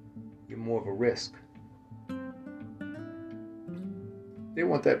 you're more of a risk. They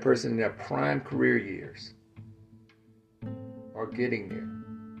want that person in their prime career years, or getting there.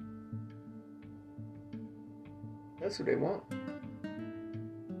 That's what they want.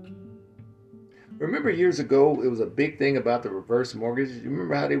 Remember years ago, it was a big thing about the reverse mortgages. You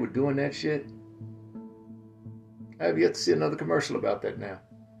remember how they were doing that shit? I have yet to see another commercial about that now.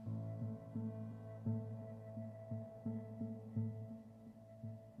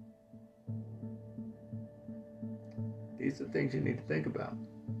 These are things you need to think about.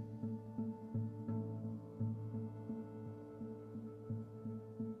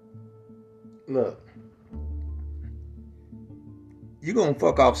 Look, you're going to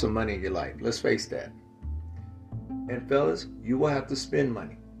fuck off some money in your life. Let's face that. And fellas, you will have to spend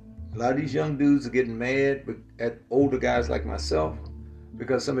money. A lot of these young dudes are getting mad at older guys like myself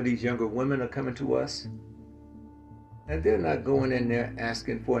because some of these younger women are coming to us. And they're not going in there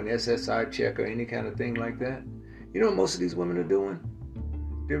asking for an SSI check or any kind of thing like that. You know what most of these women are doing?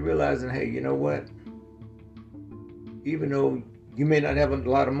 They're realizing, hey, you know what? Even though you may not have a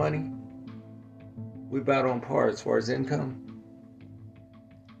lot of money, we're about on par as far as income.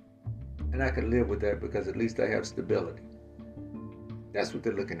 And I can live with that because at least I have stability. That's what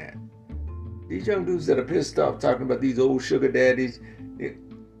they're looking at. These young dudes that are pissed off talking about these old sugar daddies,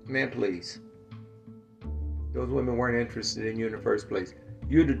 man, please. Those women weren't interested in you in the first place.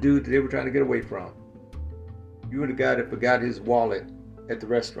 You're the dude that they were trying to get away from. You were the guy that forgot his wallet at the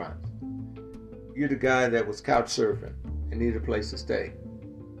restaurant. You're the guy that was couch surfing and needed a place to stay.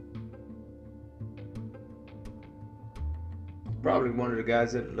 Probably one of the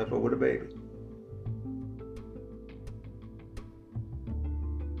guys that left her with a baby.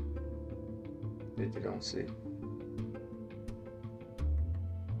 That you don't see.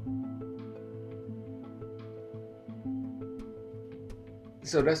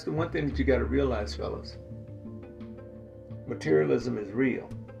 So that's the one thing that you got to realize, fellas. Materialism is real.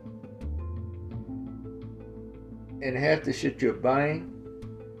 And half the shit you're buying,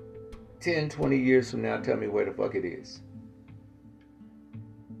 10, 20 years from now, tell me where the fuck it is.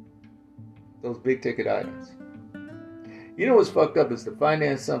 Those big ticket items. You know what's fucked up is to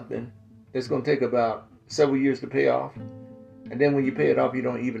finance something that's going to take about several years to pay off. And then when you pay it off, you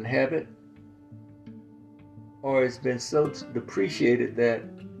don't even have it. Or it's been so depreciated that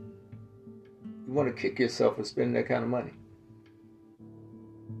you want to kick yourself for spending that kind of money.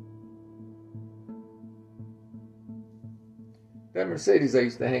 That Mercedes I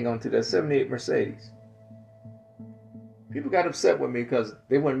used to hang on to, that 78 Mercedes. People got upset with me because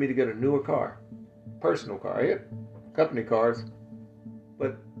they wanted me to get a newer car. Personal car. I had company cars.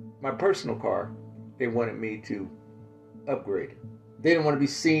 But my personal car, they wanted me to upgraded. They didn't want to be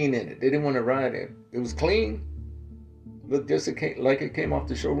seen in it. They didn't want to ride in it. It was clean. Looked just like it came off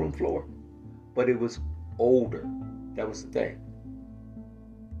the showroom floor. But it was older. That was the thing.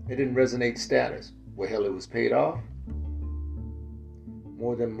 It didn't resonate status. Well, hell, it was paid off.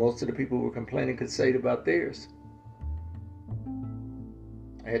 More than most of the people who were complaining could say about theirs.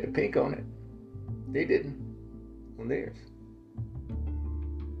 I had the pink on it. They didn't on theirs.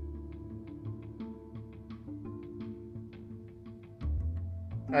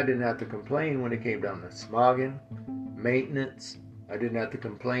 I didn't have to complain when it came down to smogging, maintenance. I didn't have to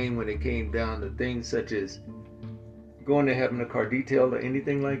complain when it came down to things such as going to having a car detailed or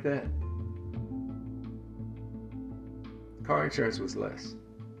anything like that. Car insurance was less.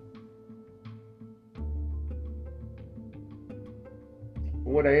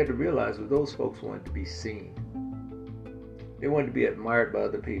 But what I had to realize was those folks wanted to be seen. They wanted to be admired by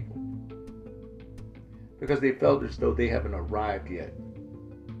other people because they felt as though they haven't arrived yet.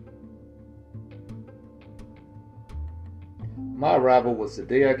 My arrival was the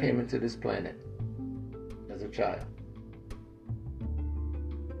day I came into this planet as a child.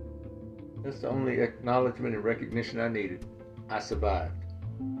 That's the only acknowledgement and recognition I needed. I survived.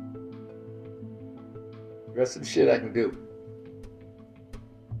 The rest of the shit I can do.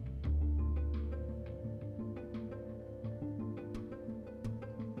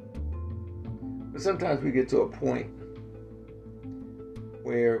 But sometimes we get to a point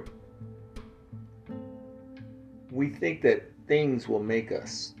where we think that things will make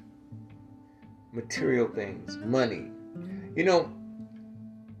us. Material things, money. You know,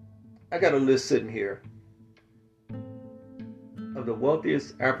 I got a list sitting here of the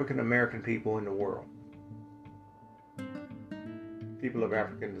wealthiest African American people in the world. People of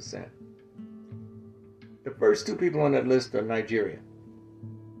African descent. The first two people on that list are Nigerian.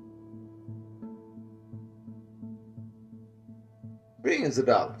 Billions of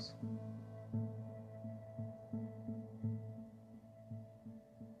dollars.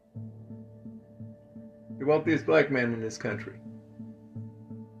 The wealthiest black man in this country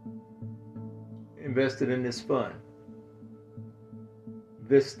invested in this fund,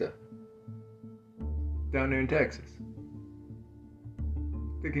 Vista, down there in Texas.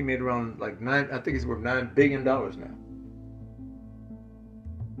 I think he made around I think he's worth $9 billion now.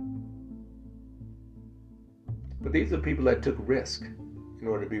 But these are people that took risk in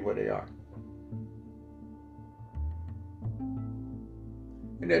order to be where they are.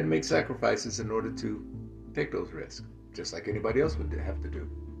 And they had to make sacrifices in order to take those risks, just like anybody else would have to do.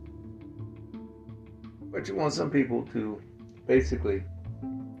 But you want some people to basically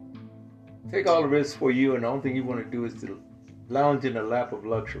take all the risks for you, and the only thing you want to do is to lounge in the lap of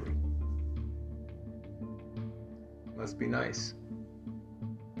luxury. Must be nice.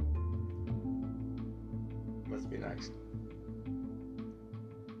 Must be nice.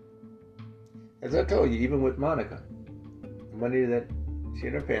 As I told you, even with Monica, the money that she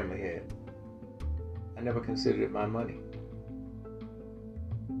and her family had, I never considered it my money.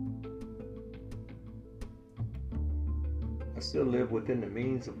 I still live within the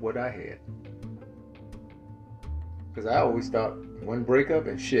means of what I had. Because I always thought one breakup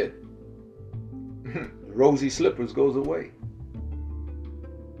and shit, the rosy slippers goes away.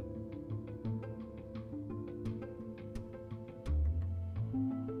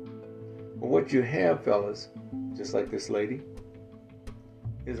 But what you have, fellas, just like this lady,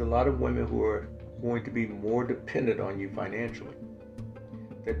 is a lot of women who are going to be more dependent on you financially,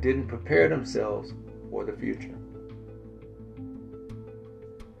 that didn't prepare themselves for the future.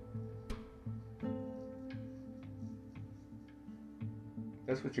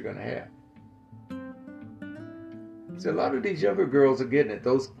 That's what you're going to have. So a lot of these younger girls are getting it.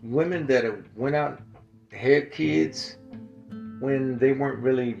 Those women that went out and had kids when they weren't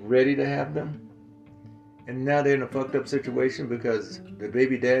really ready to have them, and now they're in a fucked up situation because the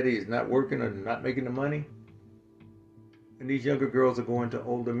baby daddy is not working or not making the money. And these younger girls are going to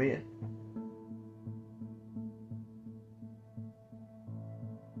older men.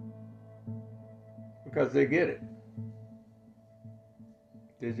 Because they get it.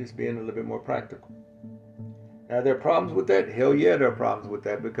 They're just being a little bit more practical. Now, are there problems with that? Hell yeah, there are problems with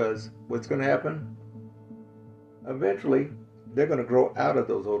that, because what's going to happen? Eventually, they're going to grow out of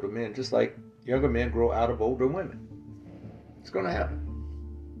those older men, just like younger men grow out of older women. It's going to happen.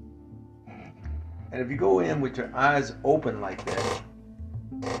 And if you go in with your eyes open like that,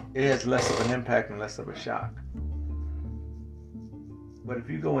 it has less of an impact and less of a shock. But if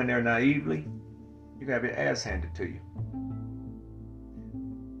you go in there naively, you can have your ass handed to you.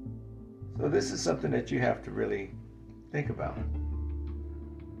 So this is something that you have to really think about.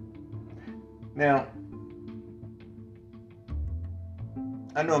 Now,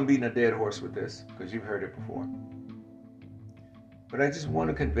 I know I'm beating a dead horse with this because you've heard it before. But I just want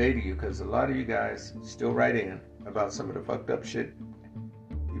to convey to you, because a lot of you guys still write in about some of the fucked up shit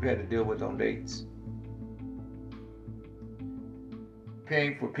you've had to deal with on dates.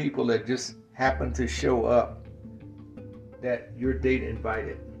 Paying for people that just happen to show up that your date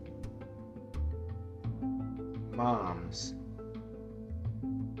invited. Moms,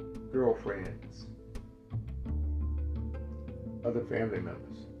 girlfriends, other family members.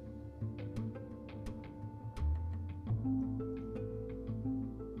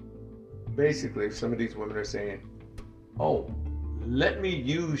 Basically, some of these women are saying, oh, let me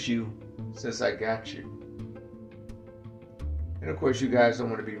use you since I got you. And of course, you guys don't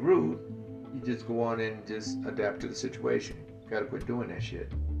want to be rude. You just go on and just adapt to the situation. You gotta quit doing that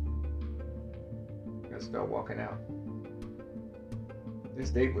shit. You gotta start walking out. This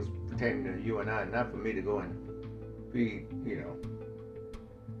date was pertaining to you and I, not for me to go and be,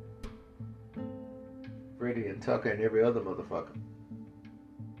 Freddie and Tucker and every other motherfucker.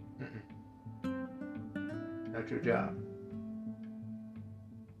 Not your job.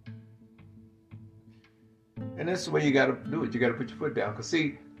 And that's the way you got to do it. You got to put your foot down. Because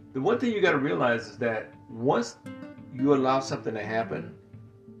see, the one thing you got to realize is that once you allow something to happen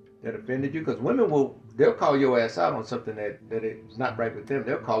that offended you, because women they'll call your ass out on something that is not right with them.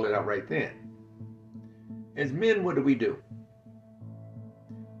 They'll call it out right then. As men, what do?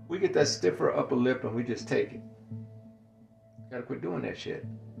 We get that stiffer upper lip and we just take it. Got to quit doing that shit.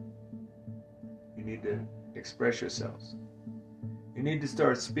 You need to express yourselves. You need to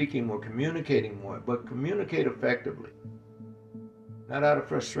start speaking more, communicating more, but communicate effectively, not out of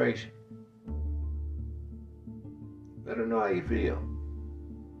frustration. Let her know how you feel.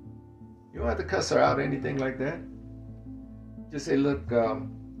 You don't have to cuss her out or anything like that. Just say, look,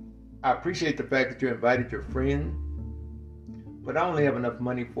 I appreciate the fact that you invited your friend, but I only have enough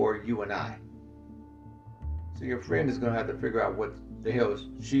money for you and I. So your friend is going to have to figure out what the hell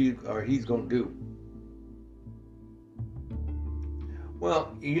she or he's going to do.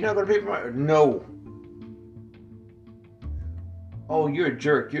 Well, you're not going to pay for my... No. Oh, you're a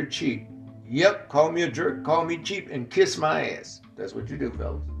jerk. You're cheap. Yep, call me a jerk. Call me cheap and kiss my ass. That's what you do,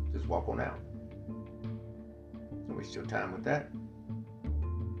 fellas. Just walk on out. Don't waste your time with that.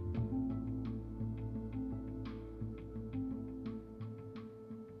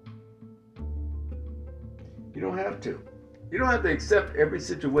 You don't have to. You don't have to accept every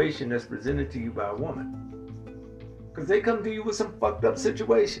situation that's presented to you by a woman. Because they come to you with some fucked up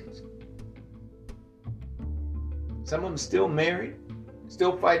situations. Some of them still married,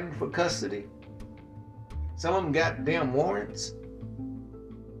 still fighting for custody. Some of them got damn warrants.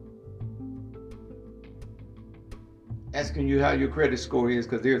 Asking you how your credit score is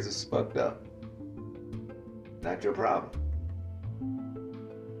because theirs is fucked up. Not your problem.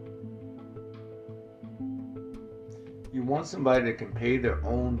 You want somebody that can pay their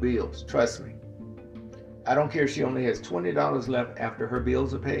own bills. Trust me. I don't care if she only has $20 left after her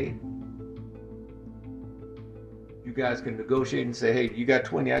bills are paid. You guys can negotiate and say, hey, you got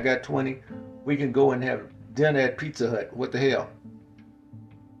 20, I got 20. We can go and have dinner at Pizza Hut. What the hell?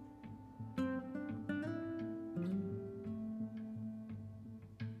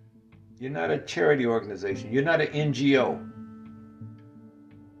 You're not a charity organization. You're not an NGO.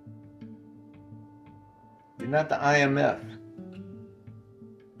 You're not the IMF.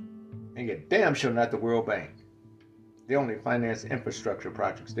 And you're damn sure not the World Bank. They only finance infrastructure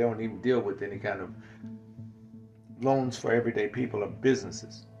projects. They don't even deal with any kind of loans for everyday people or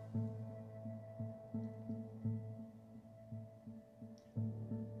businesses.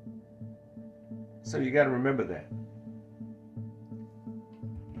 So you got to remember that.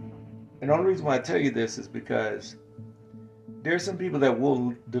 And the only reason why I tell you this is because there's some people that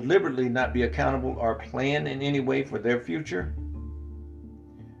will deliberately not be accountable or plan in any way for their future.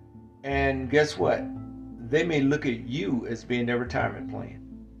 And guess what? They may look at you as being their retirement plan.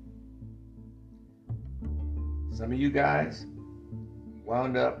 Some of you guys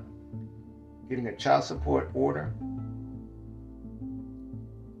wound up getting a child support order.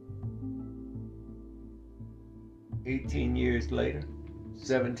 $18 years later,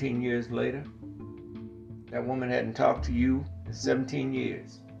 17 years later, that woman hadn't talked to you in 17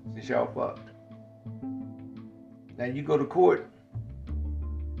 years since y'all fucked. Now you go to court,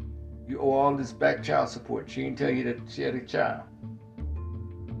 you owe all this back child support. She didn't tell you that she had a child.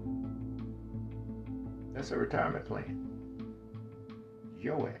 That's a retirement plan.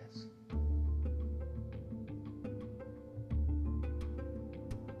 Your ass.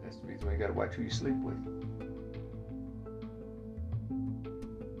 That's the reason why you gotta watch who you sleep with.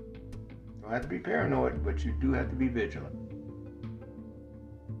 Don't have to be paranoid, but you do have to be vigilant.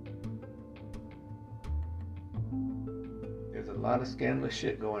 There's a lot of scandalous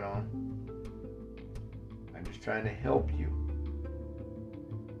shit going on. I'm just trying to help you.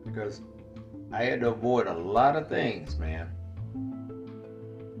 Because I had to avoid a lot of things, man.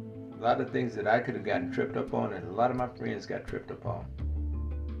 A lot of things that I could have gotten tripped up on, and a lot of my friends got tripped up on.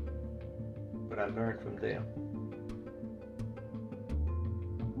 But I learned from them.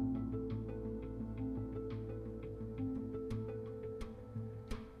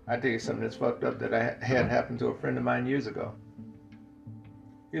 I tell you something that's fucked up that I had happen to a friend of mine years ago.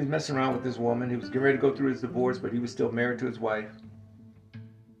 He was messing around with this woman. He was getting ready to go through his divorce, but he was still married to his wife.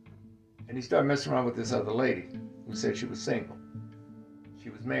 And he started messing around with this other lady who said she was single. She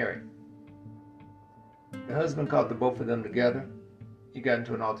was married. The husband caught the both of them together. He got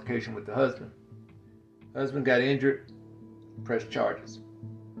into an altercation with the husband. The husband got injured, pressed charges.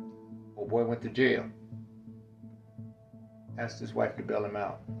 Old boy went to jail. Asked his wife to bail him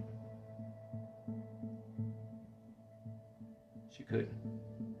out. She couldn't.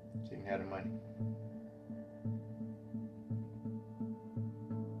 She didn't have the money.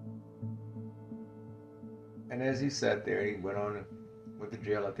 And as he sat there, he went on with the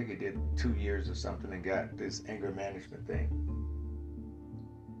jail. I think he did 2 years or something and got this anger management thing.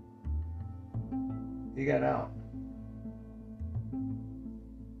 He got out.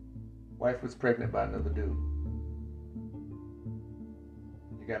 Wife was pregnant by another dude.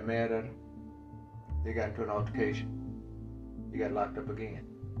 He got mad at her. They got into an altercation. He got locked up again.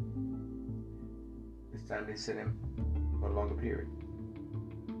 This time they sent him for a longer period.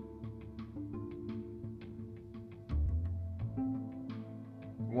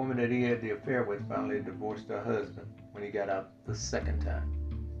 The woman that he had the affair with finally divorced her husband when he got out the second time.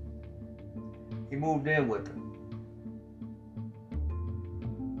 He moved in with her.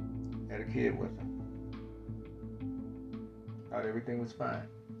 Had a kid with her. Thought everything was fine.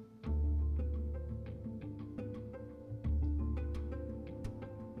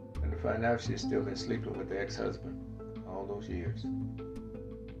 And to find out she's still been sleeping with the ex-husband all those years.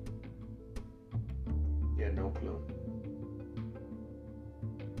 He had no clue.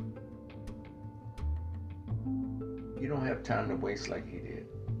 You don't have time to waste like he did.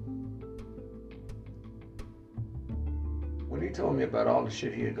 When he told me about all the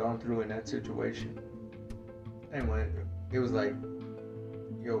shit he had gone through in that situation, and when it was like,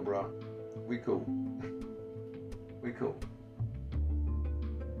 yo, bro, we cool. We cool.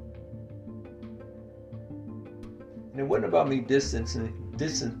 And it wasn't about me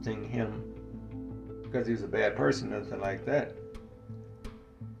distancing him because he was a bad person or nothing like that.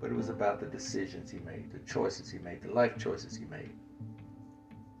 But it was about the decisions he made, the choices he made, the life choices he made.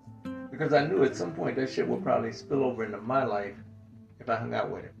 Because I knew at some point that shit would probably spill over into my life if I hung out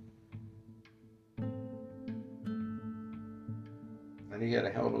with him. And he had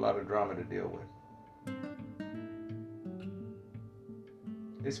a hell of a lot of drama to deal with.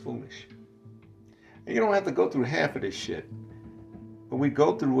 It's foolish. And you don't have to go through half of this shit. But we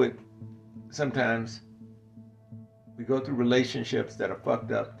go through it sometimes. We go through relationships that are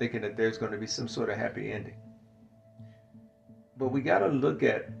fucked up thinking that there's going to be some sort of happy ending. But we got to look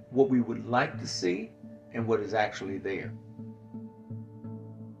at what we would like to see and what is actually there.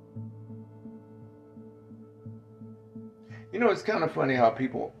 You know, it's kind of funny how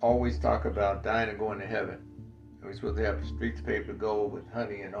people always talk about dying and going to heaven. And we're supposed to have streets paved with gold with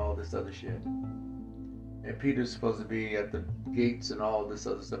honey and all this other shit. And Peter's supposed to be at the gates and all this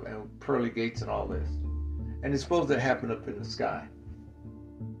other stuff, and pearly gates and all this. And it's supposed to happen up in the sky.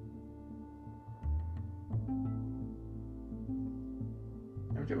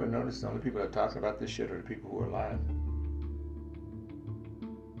 Haven't you ever noticed the only people that are talking about this shit are the people who are alive?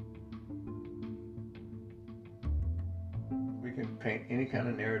 We can paint any kind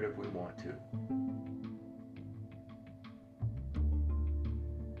of narrative we want to.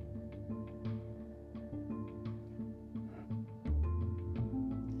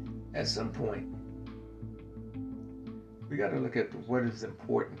 At some point, we got to look at what is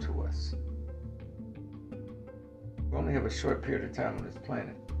important to us. We only have a short period of time on this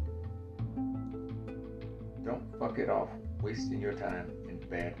planet. Don't fuck it off wasting your time in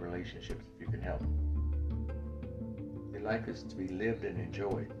bad relationships if you can help. Your life is to be lived and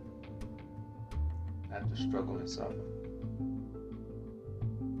enjoyed, not to struggle and suffer.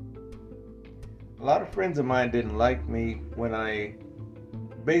 A lot of friends of mine didn't like me when I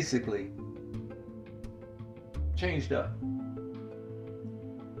basically changed up.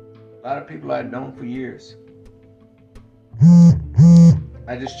 A lot of people I'd known for years.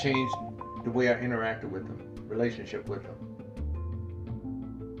 I just changed the way I interacted with them, relationship with them.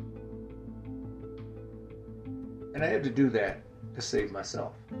 And I had to do that to save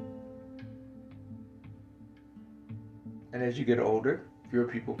myself. And as you get older, fewer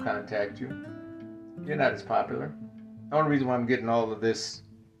people contact you. You're not as popular. The only reason why I'm getting all of this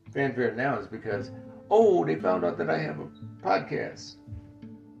fanfare now is because, they found out that I have a podcast.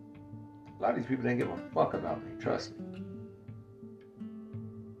 A lot of these people didn't give a fuck about me, trust me.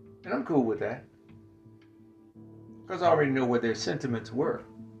 And I'm cool with that. Because I already know what their sentiments were.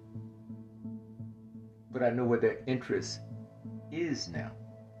 But I know what their interest is now.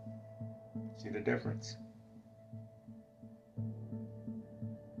 See the difference?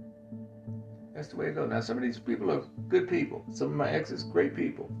 That's the way it goes. Now, some of these people are good people. Some of my exes, great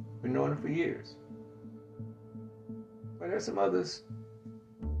people. Been knowing them for years. But there's some others.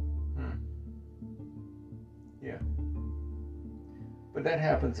 Yeah. But that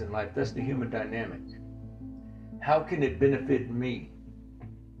happens in life. That's the human dynamic. How can it benefit me?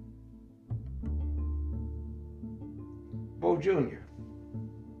 Bo Jr.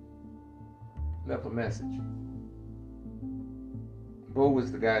 left a message. Bo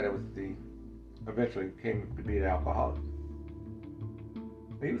was the guy that eventually came to be an alcoholic.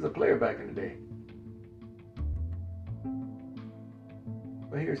 He was a player back in the day.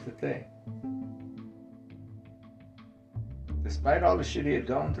 But here's the thing. Despite all the shit he had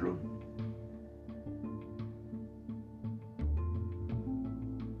gone through,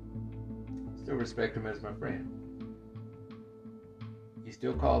 still respect him as my friend. He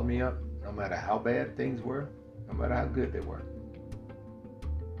still called me up no matter how bad things were, no matter how good they were.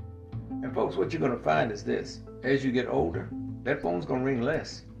 And folks, what you're going to find is this. As you get older, that phone's going to ring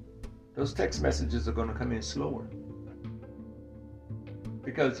less. Those text messages are going to come in slower.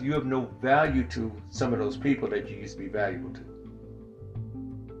 Because you have no value to some of those people that you used to be valuable to.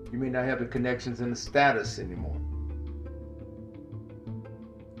 You may not have the connections and the status anymore.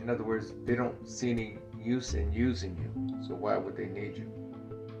 In other words, they don't see any use in using you. So why would they need you?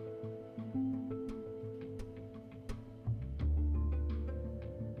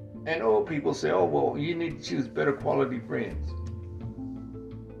 And old people say, you need to choose better quality friends.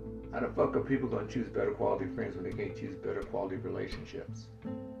 How the fuck are people going to choose better quality friends when they can't choose better quality relationships?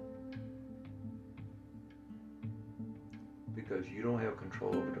 Because you don't have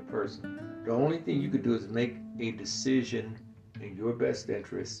control over the person. The only thing you could do is make a decision in your best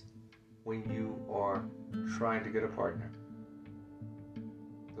interest when you are trying to get a partner.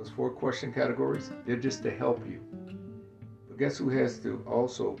 Those 4 question categories, they're just to help you. But guess who has to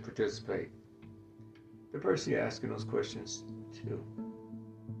also participate? The person you're asking those questions to.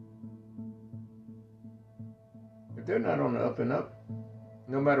 If they're not on the up and up,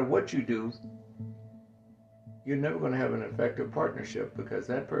 no matter what you do, you're never going to have an effective partnership because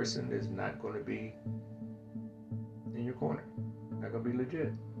that person is not going to be in your corner. Not going to be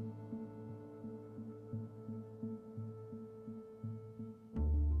legit.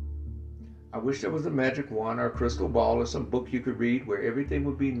 I wish there was a magic wand or a crystal ball or some book you could read where everything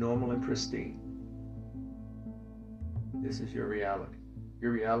would be normal and pristine. This is your reality.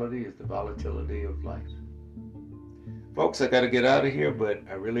 Your reality is the volatility of life. Folks, I got to get out of here, but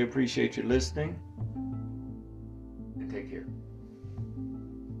I really appreciate you listening. And take care.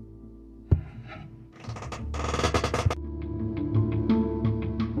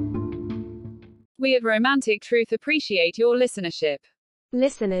 We at Romantic Truth appreciate your listenership.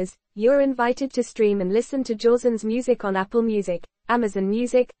 Listeners, you're invited to stream and listen to Jawson's music on Apple Music, Amazon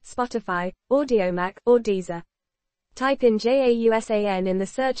Music, Spotify, Audiomack, or Deezer. Type in JAUSAN in the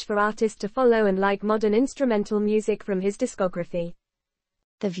search for artist to follow and like modern instrumental music from his discography.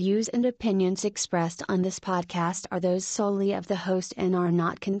 The views and opinions expressed on this podcast are those solely of the host and are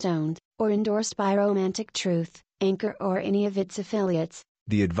not condoned or endorsed by Romantic Truth, Anchor, or any of its affiliates.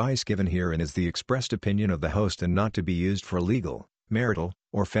 The advice given herein is the expressed opinion of the host and not to be used for legal, marital,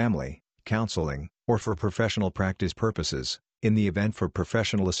 or family counseling, or for professional practice purposes. In the event for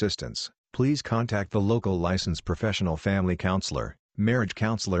professional assistance, please contact the local licensed professional family counselor, marriage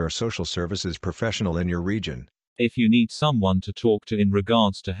counselor, or social services professional in your region. If you need someone to talk to in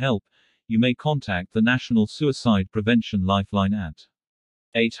regards to help, you may contact the National Suicide Prevention Lifeline at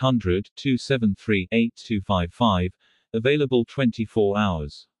 800-273-8255, available 24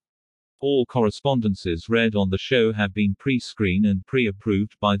 hours. All correspondences read on the show have been pre-screened and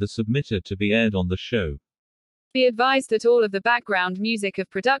pre-approved by the submitter to be aired on the show. Be advised that all of the background music of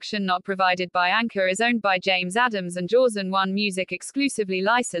production not provided by Anchor is owned by James Adams and Jawson One Music, exclusively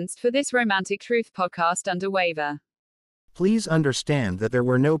licensed for this Romantic Truth podcast under waiver. Please understand that there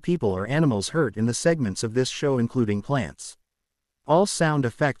were no people or animals hurt in the segments of this show, including plants. All sound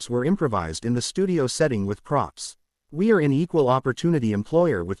effects were improvised in the studio setting with props. We are an equal opportunity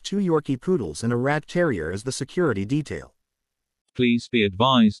employer with 2 Yorkie Poodles and a Rat Terrier as the security detail. Please be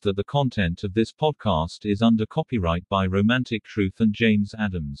advised that the content of this podcast is under copyright by Romantic Truth and James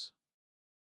Adams.